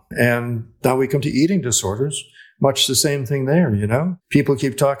want. And now we come to eating disorders. Much the same thing there, People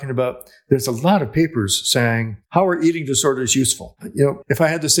keep talking about, there's a lot of papers saying, how are eating disorders useful? If I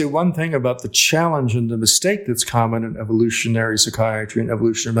had to say one thing about the challenge and the mistake that's common in evolutionary psychiatry and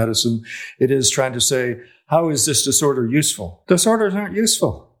evolutionary medicine, it is trying to say, how is this disorder useful? Disorders aren't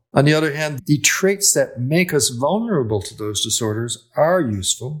useful. On the other hand, the traits that make us vulnerable to those disorders are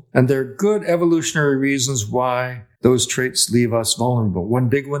useful, and there are good evolutionary reasons why those traits leave us vulnerable. One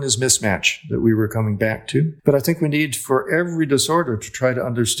big one is mismatch that we were coming back to. But I think we need for every disorder to try to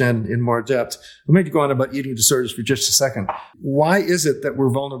understand in more depth. Let me go on about eating disorders for just a second. Why is it that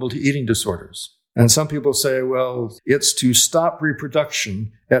we're vulnerable to eating disorders? And some people say, well, it's to stop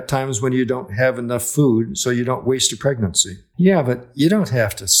reproduction at times when you don't have enough food so you don't waste a pregnancy. Yeah, but you don't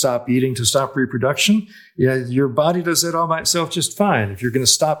have to stop eating to stop reproduction. Yeah, your body does that all by itself just fine. If you're going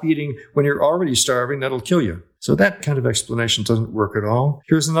to stop eating when you're already starving, that'll kill you. So that kind of explanation doesn't work at all.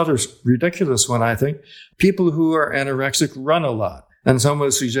 Here's another ridiculous one, I think. People who are anorexic run a lot. And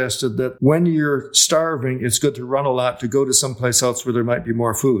someone suggested that when you're starving, it's good to run a lot to go to someplace else where there might be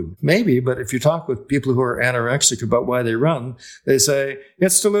more food. Maybe, but if you talk with people who are anorexic about why they run, they say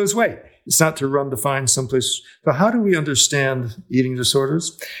it's to lose weight. It's not to run to find someplace. So how do we understand eating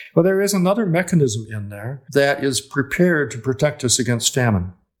disorders? Well, there is another mechanism in there that is prepared to protect us against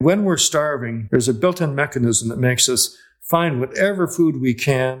famine. When we're starving, there's a built-in mechanism that makes us find whatever food we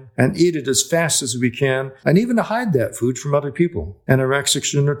can and eat it as fast as we can, and even to hide that food from other people.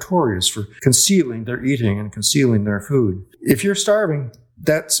 Anorexics are notorious for concealing their eating and concealing their food. If you're starving,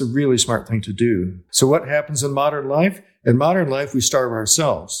 that's a really smart thing to do. So what happens in modern life? In modern life, we starve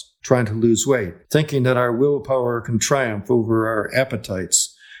ourselves, trying to lose weight, thinking that our willpower can triumph over our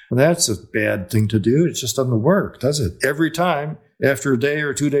appetites. Well, that's a bad thing to do. It just doesn't work, does it? Every time, after a day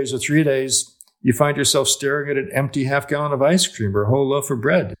or 2 days or 3 days, you find yourself staring at an empty half-gallon of ice cream or a whole loaf of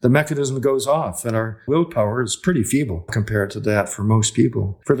bread. The mechanism goes off, and our willpower is pretty feeble compared to that for most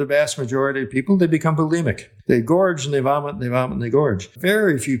people. For the vast majority of people, they become bulimic. They gorge and they vomit and they vomit and they gorge.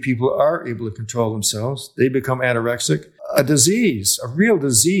 Very few people are able to control themselves. They become anorexic. A disease, a real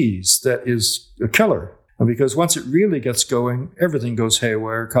disease that is a killer. Because once it really gets going, everything goes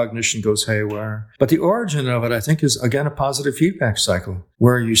haywire, cognition goes haywire. But the origin of it, I think, is, again, a positive feedback cycle,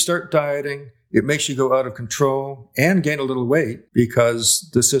 where you start dieting, it makes you go out of control and gain a little weight because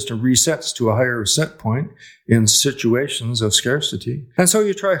the system resets to a higher set point in situations of scarcity. And so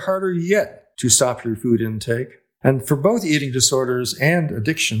you try harder yet to stop your food intake. And for both eating disorders and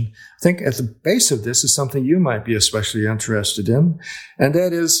addiction, I think at the base of this is something you might be especially interested in. And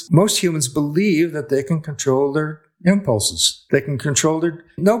that is, most humans believe that they can control their impulses. They can control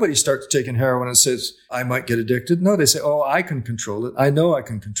nobody starts taking heroin and says, I might get addicted. No, they say, oh, I can control it. I know I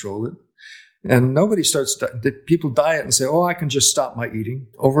can control it. And nobody people diet and say, oh, I can just stop my eating.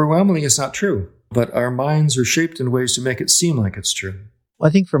 Overwhelmingly, it's not true. But our minds are shaped in ways to make it seem like it's true. Well,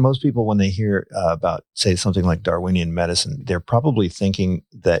 I think for most people, when they hear about, say, something like Darwinian medicine, they're probably thinking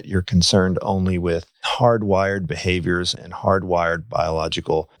that you're concerned only with hardwired behaviors and hardwired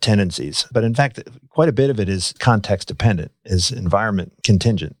biological tendencies. But in fact, quite a bit of it is context dependent, is environment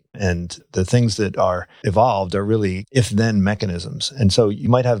contingent. And the things that are evolved are really if-then mechanisms. And so you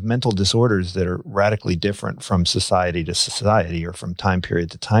might have mental disorders that are radically different from society to society or from time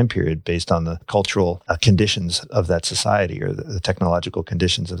period to time period based on the cultural conditions of that society or the technological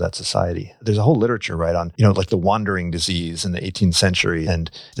conditions of that society. There's a whole literature, right, on, like the wandering disease in the 18th century.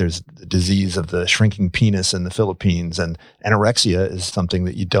 And there's the disease of the shrinking penis in the Philippines. And anorexia is something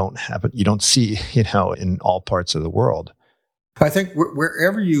that you don't see, in all parts of the world. I think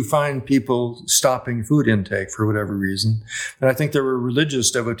wherever you find people stopping food intake for whatever reason, and I think there were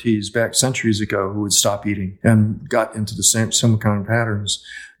religious devotees back centuries ago who would stop eating and got into the same kind of patterns.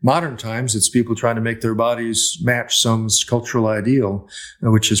 Modern times, it's people trying to make their bodies match some cultural ideal,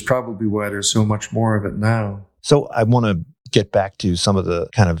 which is probably why there's so much more of it now. So I want to get back to some of the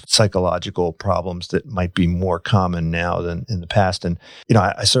kind of psychological problems that might be more common now than in the past. And,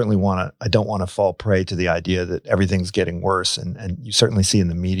 I certainly I don't want to fall prey to the idea that everything's getting worse. And you certainly see in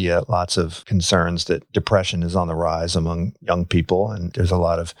the media lots of concerns that depression is on the rise among young people. And there's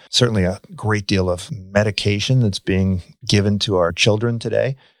certainly a great deal of medication that's being given to our children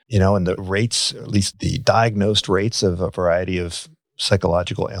today, and the rates, or at least the diagnosed rates of a variety of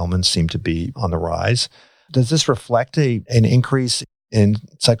psychological ailments seem to be on the rise. Does this reflect an increase in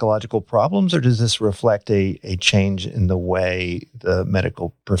psychological problems, or does this reflect a change in the way the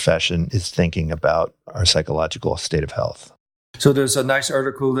medical profession is thinking about our psychological state of health? So there's a nice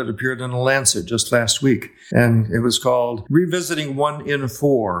article that appeared in The Lancet just last week, and it was called Revisiting 1 in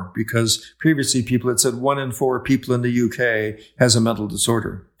 4, because previously people had said 1 in 4 people in the UK has a mental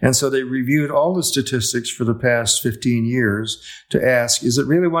disorder. And so they reviewed all the statistics for the past 15 years to ask, is it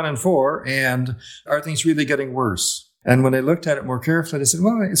really 1 in 4, and are things really getting worse? And when they looked at it more carefully, they said,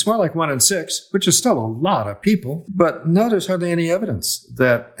 well, it's more like 1 in 6, which is still a lot of people. But no, there's hardly any evidence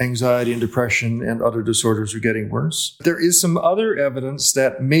that anxiety and depression and other disorders are getting worse. There is some other evidence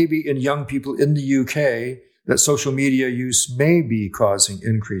that maybe in young people in the UK, that social media use may be causing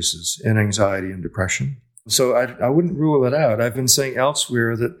increases in anxiety and depression. So I wouldn't rule it out. I've been saying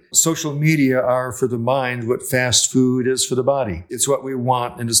elsewhere that social media are for the mind what fast food is for the body. It's what we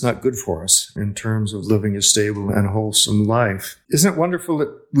want, and it's not good for us in terms of living a stable and wholesome life. Isn't it wonderful that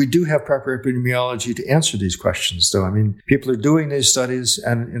we do have proper epidemiology to answer these questions, though? I mean, people are doing these studies,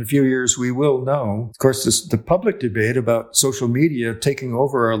 and in a few years we will know. Of course, the public debate about social media taking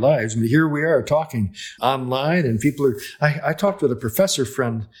over our lives. I mean, here we are talking online, and people are... I talked with a professor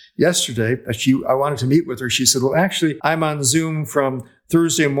friend yesterday. I wanted to meet with her. She said, well, actually, I'm on Zoom from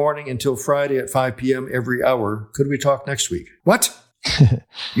Thursday morning until Friday at 5 p.m. every hour. Could we talk next week? What?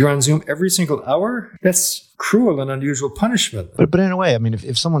 You're on Zoom every single hour? That's cruel and unusual punishment. But in a way, I mean,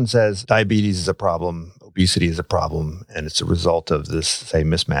 if someone says diabetes is a problem, obesity is a problem, and it's a result of this, say,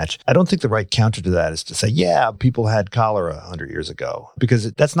 mismatch, I don't think the right counter to that is to say, yeah, people had cholera 100 years ago. Because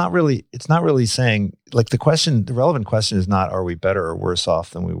it's not really saying, like, the relevant question is not, are we better or worse off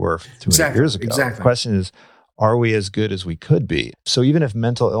than we were 200 years ago? Exactly. The question is, are we as good as we could be? So even if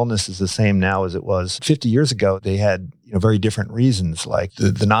mental illness is the same now as it was 50 years ago, they had very different reasons, like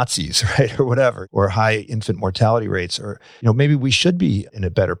the Nazis, right, or whatever, or high infant mortality rates, or maybe we should be in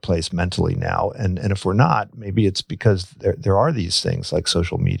a better place mentally now. And if we're not, maybe it's because there are these things like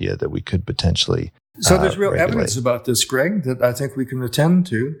social media that we could potentially So there's real regulate. evidence about this, Greg, that I think we can attend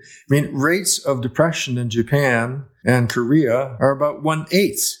to. I mean, rates of depression in Japan and Korea are about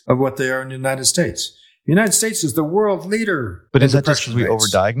 1/8 of what they are in the United States. The United States is the world leader. But is that just depression because we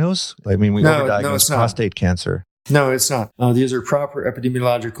rates. overdiagnose? I mean, we overdiagnose it's not. prostate cancer. No, it's not. These are proper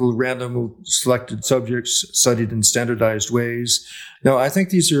epidemiological, random selected subjects studied in standardized ways. No, I think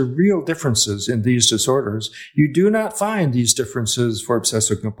these are real differences in these disorders. You do not find these differences for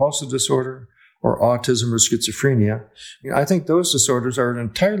obsessive-compulsive disorder or autism or schizophrenia. I think those disorders are an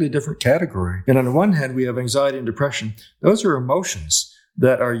entirely different category. And on the one hand, we have anxiety and depression. Those are emotions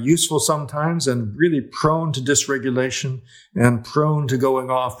that are useful sometimes and really prone to dysregulation and prone to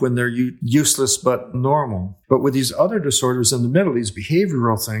going off when they're useless but normal. But with these other disorders in the middle, these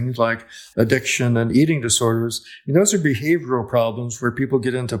behavioral things like addiction and eating disorders, those are behavioral problems where people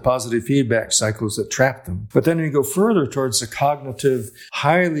get into positive feedback cycles that trap them. But then you go further towards the cognitive,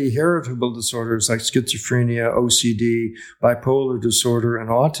 highly heritable disorders like schizophrenia, OCD, bipolar disorder, and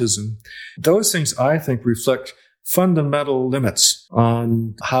autism. Those things, I think, reflect fundamental limits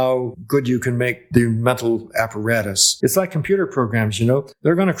on how good you can make the mental apparatus. It's like computer programs,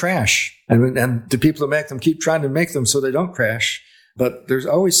 they're going to crash. And the people who make them keep trying to make them so they don't crash. But there's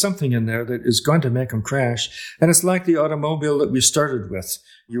always something in there that is going to make them crash. And it's like the automobile that we started with.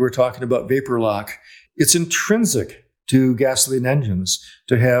 You were talking about vapor lock. It's intrinsic to gasoline engines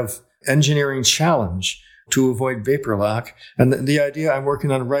to have engineering challenge to avoid vapor lock. And the idea I'm working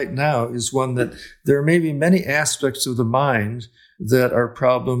on right now is one that there may be many aspects of the mind that are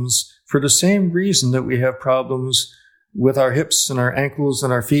problems for the same reason that we have problems with our hips and our ankles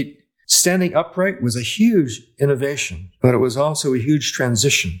and our feet. Standing upright was a huge innovation, but it was also a huge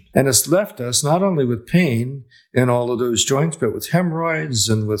transition. And it's left us not only with pain in all of those joints, but with hemorrhoids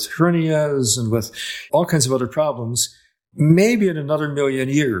and with hernias and with all kinds of other problems. Maybe in another 1,000,000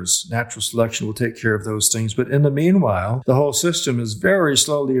 years, natural selection will take care of those things. But in the meanwhile, the whole system is very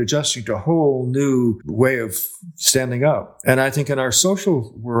slowly adjusting to a whole new way of standing up. And I think in our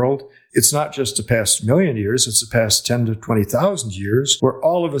social world, it's not just the past 1,000,000 years, it's the past 10 to 20,000 years, where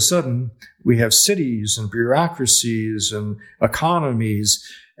all of a sudden we have cities and bureaucracies and economies.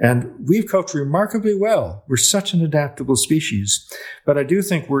 And we've coped remarkably well. We're such an adaptable species. But I do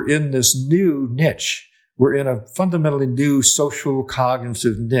think we're in this new niche. We're in a fundamentally new social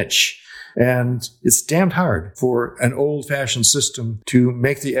cognitive niche. And it's damned hard for an old-fashioned system to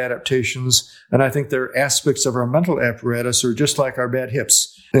make the adaptations. And I think there are aspects of our mental apparatus are just like our bad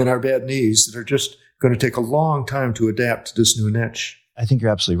hips and our bad knees that are just going to take a long time to adapt to this new niche. I think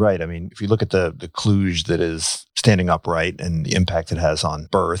you're absolutely right. I mean, if you look at the kludge that is standing upright and the impact it has on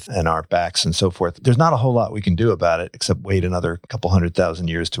birth and our backs and so forth, there's not a whole lot we can do about it except wait another couple 100,000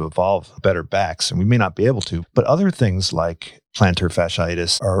 years to evolve better backs. And we may not be able to. But other things like plantar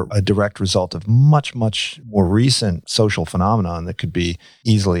fasciitis are a direct result of much, much more recent social phenomenon that could be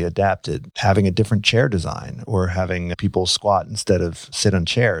easily adapted. Having a different chair design or having people squat instead of sit on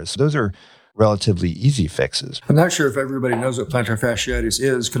chairs. Those are relatively easy fixes. I'm not sure if everybody knows what plantar fasciitis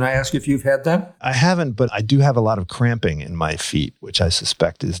is. Can I ask if you've had that? I haven't, but I do have a lot of cramping in my feet, which I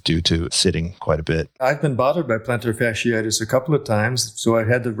suspect is due to sitting quite a bit. I've been bothered by plantar fasciitis a couple of times, so I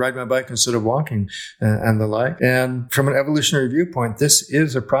had to ride my bike instead of walking and the like. And from an evolutionary viewpoint, this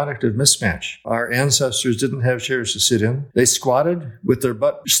is a product of mismatch. Our ancestors didn't have chairs to sit in. They squatted with their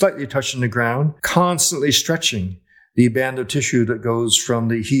butt slightly touching the ground, constantly stretching the band of tissue that goes from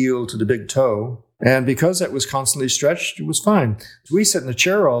the heel to the big toe. And because that was constantly stretched, it was fine. We sit in a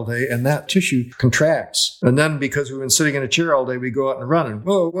chair all day and that tissue contracts. And then because we've been sitting in a chair all day, we go out and run and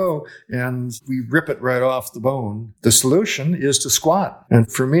whoa, and we rip it right off the bone. The solution is to squat.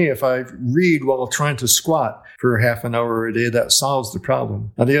 And for me, if I read while trying to squat for half an hour a day, that solves the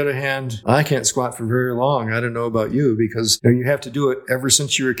problem. On the other hand, I can't squat for very long. I don't know about you, because you have to do it ever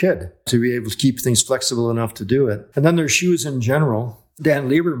since you were a kid to be able to keep things flexible enough to do it. And then there's shoes in general. Dan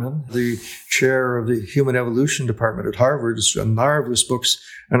Lieberman, the chair of the Human Evolution Department at Harvard, has written marvelous books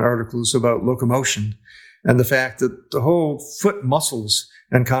and articles about locomotion and the fact that the whole foot muscles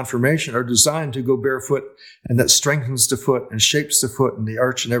and conformation are designed to go barefoot, and that strengthens the foot and shapes the foot and the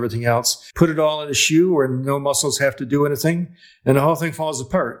arch and everything else. Put it all in a shoe where no muscles have to do anything, and the whole thing falls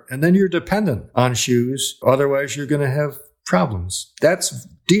apart. And then you're dependent on shoes. Otherwise, you're going to have problems. That's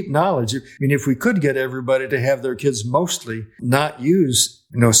deep knowledge. I mean, if we could get everybody to have their kids mostly not use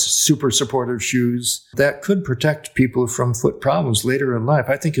super supportive shoes, that could protect people from foot problems later in life.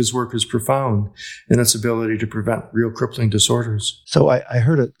 I think his work is profound in its ability to prevent real crippling disorders. So I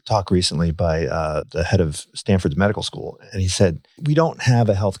heard a talk recently by the head of Stanford's medical school, and he said, we don't have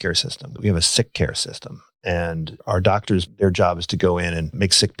a healthcare system. We have a sick care system. And our doctors, their job is to go in and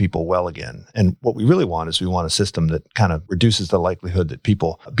make sick people well again. And what we really want is we want a system that kind of reduces the likelihood that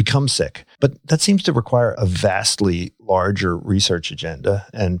people become sick. But that seems to require a vastly larger research agenda,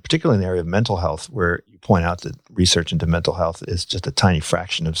 and particularly in the area of mental health, where you point out that research into mental health is just a tiny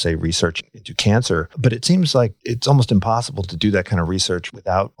fraction of, say, research into cancer. But it seems like it's almost impossible to do that kind of research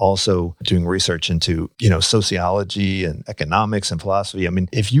without also doing research into, sociology and economics and philosophy. I mean,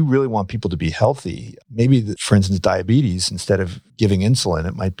 if you really want people to be healthy, maybe, for instance, diabetes, instead of giving insulin,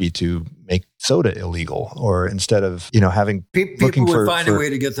 it might be to make soda illegal, or instead of, having people would find a way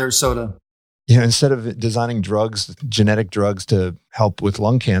to get their soda. Instead of designing drugs, genetic drugs to help with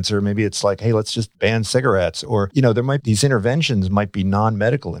lung cancer, maybe it's like, hey, let's just ban cigarettes. Or, these interventions might be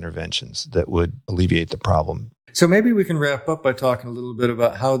non-medical interventions that would alleviate the problem. So maybe we can wrap up by talking a little bit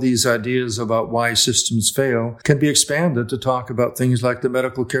about how these ideas about why systems fail can be expanded to talk about things like the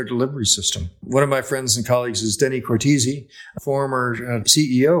medical care delivery system. One of my friends and colleagues is Denny Cortese, former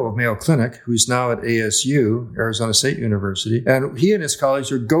CEO of Mayo Clinic, who's now at ASU, Arizona State University. And he and his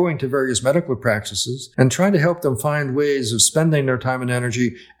colleagues are going to various medical practices and trying to help them find ways of spending their time and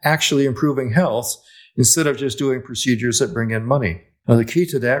energy actually improving health instead of just doing procedures that bring in money. Now, the key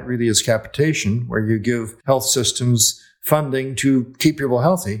to that really is capitation, where you give health systems funding to keep people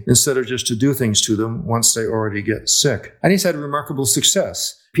healthy instead of just to do things to them once they already get sick. And he's had remarkable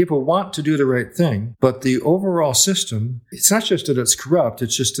success. People want to do the right thing, but the overall system, it's not just that it's corrupt,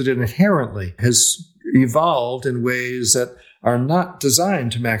 it's just that it inherently has evolved in ways that are not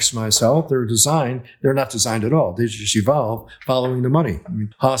designed to maximize health. They're not designed at all. They just evolve following the money. I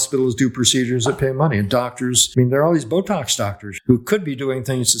mean, hospitals do procedures that pay money, and doctors, there are all these Botox doctors who could be doing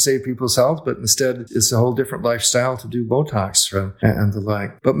things to save people's health, but instead it's a whole different lifestyle to do Botox and the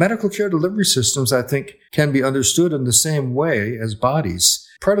like. But medical care delivery systems, I think, can be understood in the same way as bodies.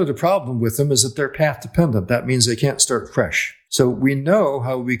 Part of the problem with them is that they're path dependent. That means they can't start fresh. So we know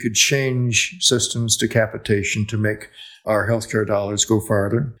how we could change systems to capitation to make our healthcare dollars go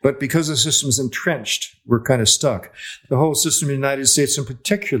farther. But because the system's entrenched, we're kind of stuck. The whole system in the United States in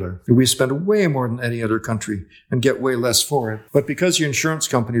particular, we spend way more than any other country and get way less for it. But because the insurance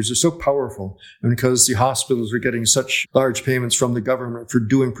companies are so powerful, and because the hospitals are getting such large payments from the government for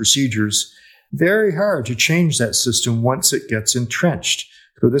doing procedures, very hard to change that system once it gets entrenched.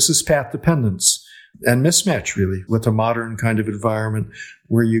 So this is path dependence and mismatch, really, with a modern kind of environment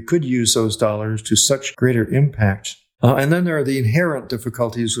where you could use those dollars to such greater impact. And then there are the inherent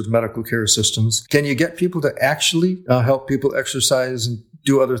difficulties with medical care systems. Can you get people to actually help people exercise and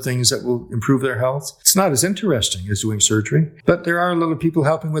do other things that will improve their health? It's not as interesting as doing surgery, but there are a lot of people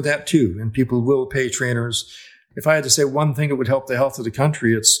helping with that too, and people will pay trainers. If I had to say one thing that would help the health of the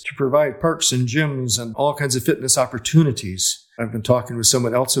country, it's to provide parks and gyms and all kinds of fitness opportunities. I've been talking with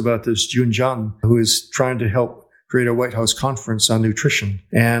someone else about this, Jun Jun, who is trying to help create a White House conference on nutrition.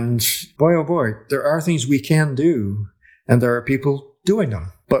 And boy, oh boy, there are things we can do, and there are people doing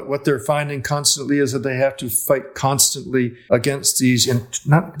them. But what they're finding constantly is that they have to fight constantly against these.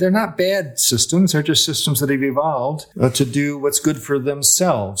 They're not bad systems. They're just systems that have evolved to do what's good for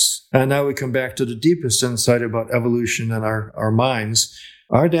themselves. And now we come back to the deepest insight about evolution and our minds.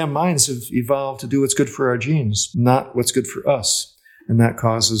 Our damn minds have evolved to do what's good for our genes, not what's good for us. And that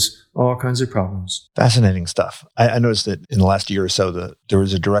causes all kinds of problems. Fascinating stuff. I noticed that in the last year or so, there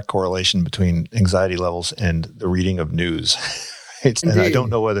was a direct correlation between anxiety levels and the reading of news. Right. And I don't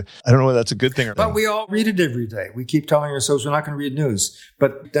know whether that's a good thing or not. But we all read it every day. We keep telling ourselves we're not going to read news,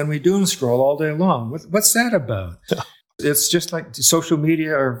 but then we doom scroll all day long. What's that about? It's just like social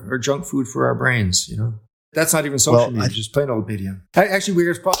media or junk food for our brains, you know. That's not even social media, just plain old media. Actually,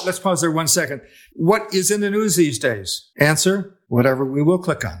 let's pause there 1 second. What is in the news these days? Answer, whatever we will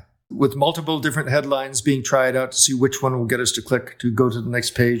click on, with multiple different headlines being tried out to see which one will get us to click to go to the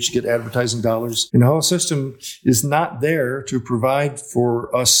next page to get advertising dollars. And the whole system is not there to provide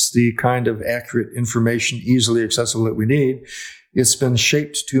for us the kind of accurate information easily accessible that we need. It's been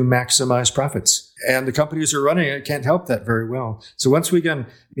shaped to maximize profits. And the companies who are running it can't help that very well. So once we get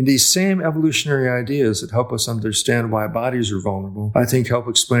in these same evolutionary ideas that help us understand why bodies are vulnerable, I think help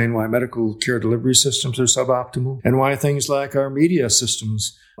explain why medical care delivery systems are suboptimal and why things like our media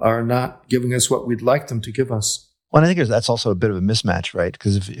systems are not giving us what we'd like them to give us. Well, I think that's also a bit of a mismatch, right?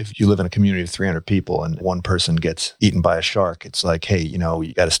 Because if you live in a community of 300 people and one person gets eaten by a shark, it's like, hey, you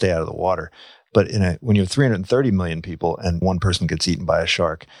got to stay out of the water. But when you have 330 million people and one person gets eaten by a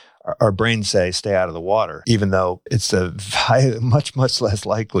shark, our brains say stay out of the water, even though it's much, much less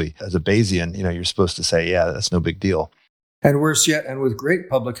likely. As a Bayesian, you're supposed to say, yeah, that's no big deal. And worse yet, and with great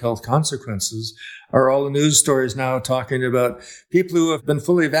public health consequences, are all the news stories now talking about people who have been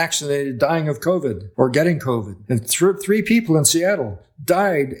fully vaccinated dying of COVID or getting COVID. And 3 people in Seattle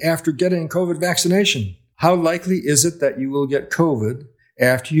died after getting COVID vaccination. How likely is it that you will get COVID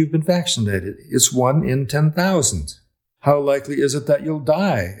after you've been vaccinated? It's 1 in 10,000. How likely is it that you'll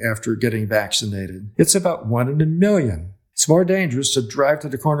die after getting vaccinated? It's about 1 in 1,000,000. It's more dangerous to drive to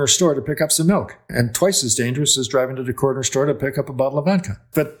the corner store to pick up some milk, and twice as dangerous as driving to the corner store to pick up a bottle of vodka.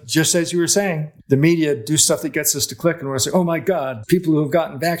 But just as you were saying, the media do stuff that gets us to click, and we're saying, oh my God, people who have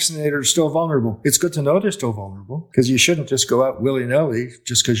gotten vaccinated are still vulnerable. It's good to know they're still vulnerable, because you shouldn't just go out willy-nilly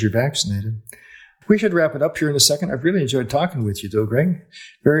just because you're vaccinated. We should wrap it up here in a second. I've really enjoyed talking with you, though, Greg.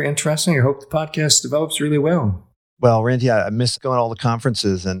 Very interesting. I hope the podcast develops really well. Well, Randy, I miss going to all the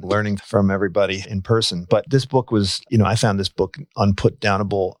conferences and learning from everybody in person. But this book was, I found this book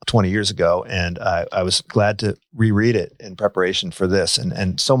unputdownable 20 years ago, and I was glad to reread it in preparation for this.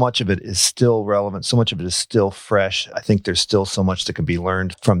 And so much of it is still relevant. So much of it is still fresh. I think there's still so much that can be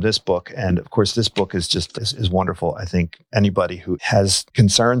learned from this book. And of course, this book is wonderful. I think anybody who has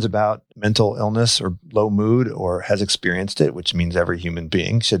concerns about mental illness or low mood or has experienced it, which means every human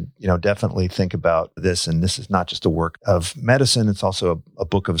being, should, definitely think about this. And this is not just a work of medicine. It's also a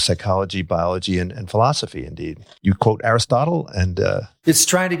book of psychology, biology, and philosophy, indeed. You quote Aristotle and... It's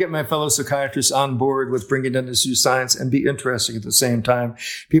trying to get my fellow psychiatrists on board with bringing in this new science and be interesting at the same time.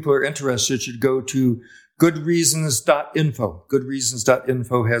 People who are interested should go to goodreasons.info.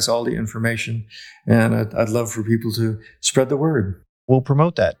 Goodreasons.info has all the information, and I'd love for people to spread the word. We'll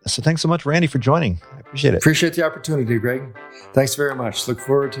promote that. So thanks so much, Randy, for joining. I appreciate it. Appreciate the opportunity, Greg. Thanks very much. Look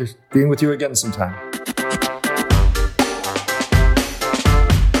forward to being with you again sometime.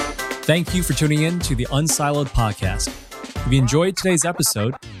 Thank you for tuning in to the Unsiloed podcast. If you enjoyed today's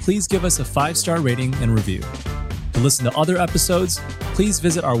episode, please give us a 5-star rating and review. To listen to other episodes, please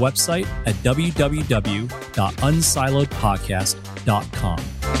visit our website at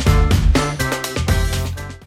www.unsiloedpodcast.com.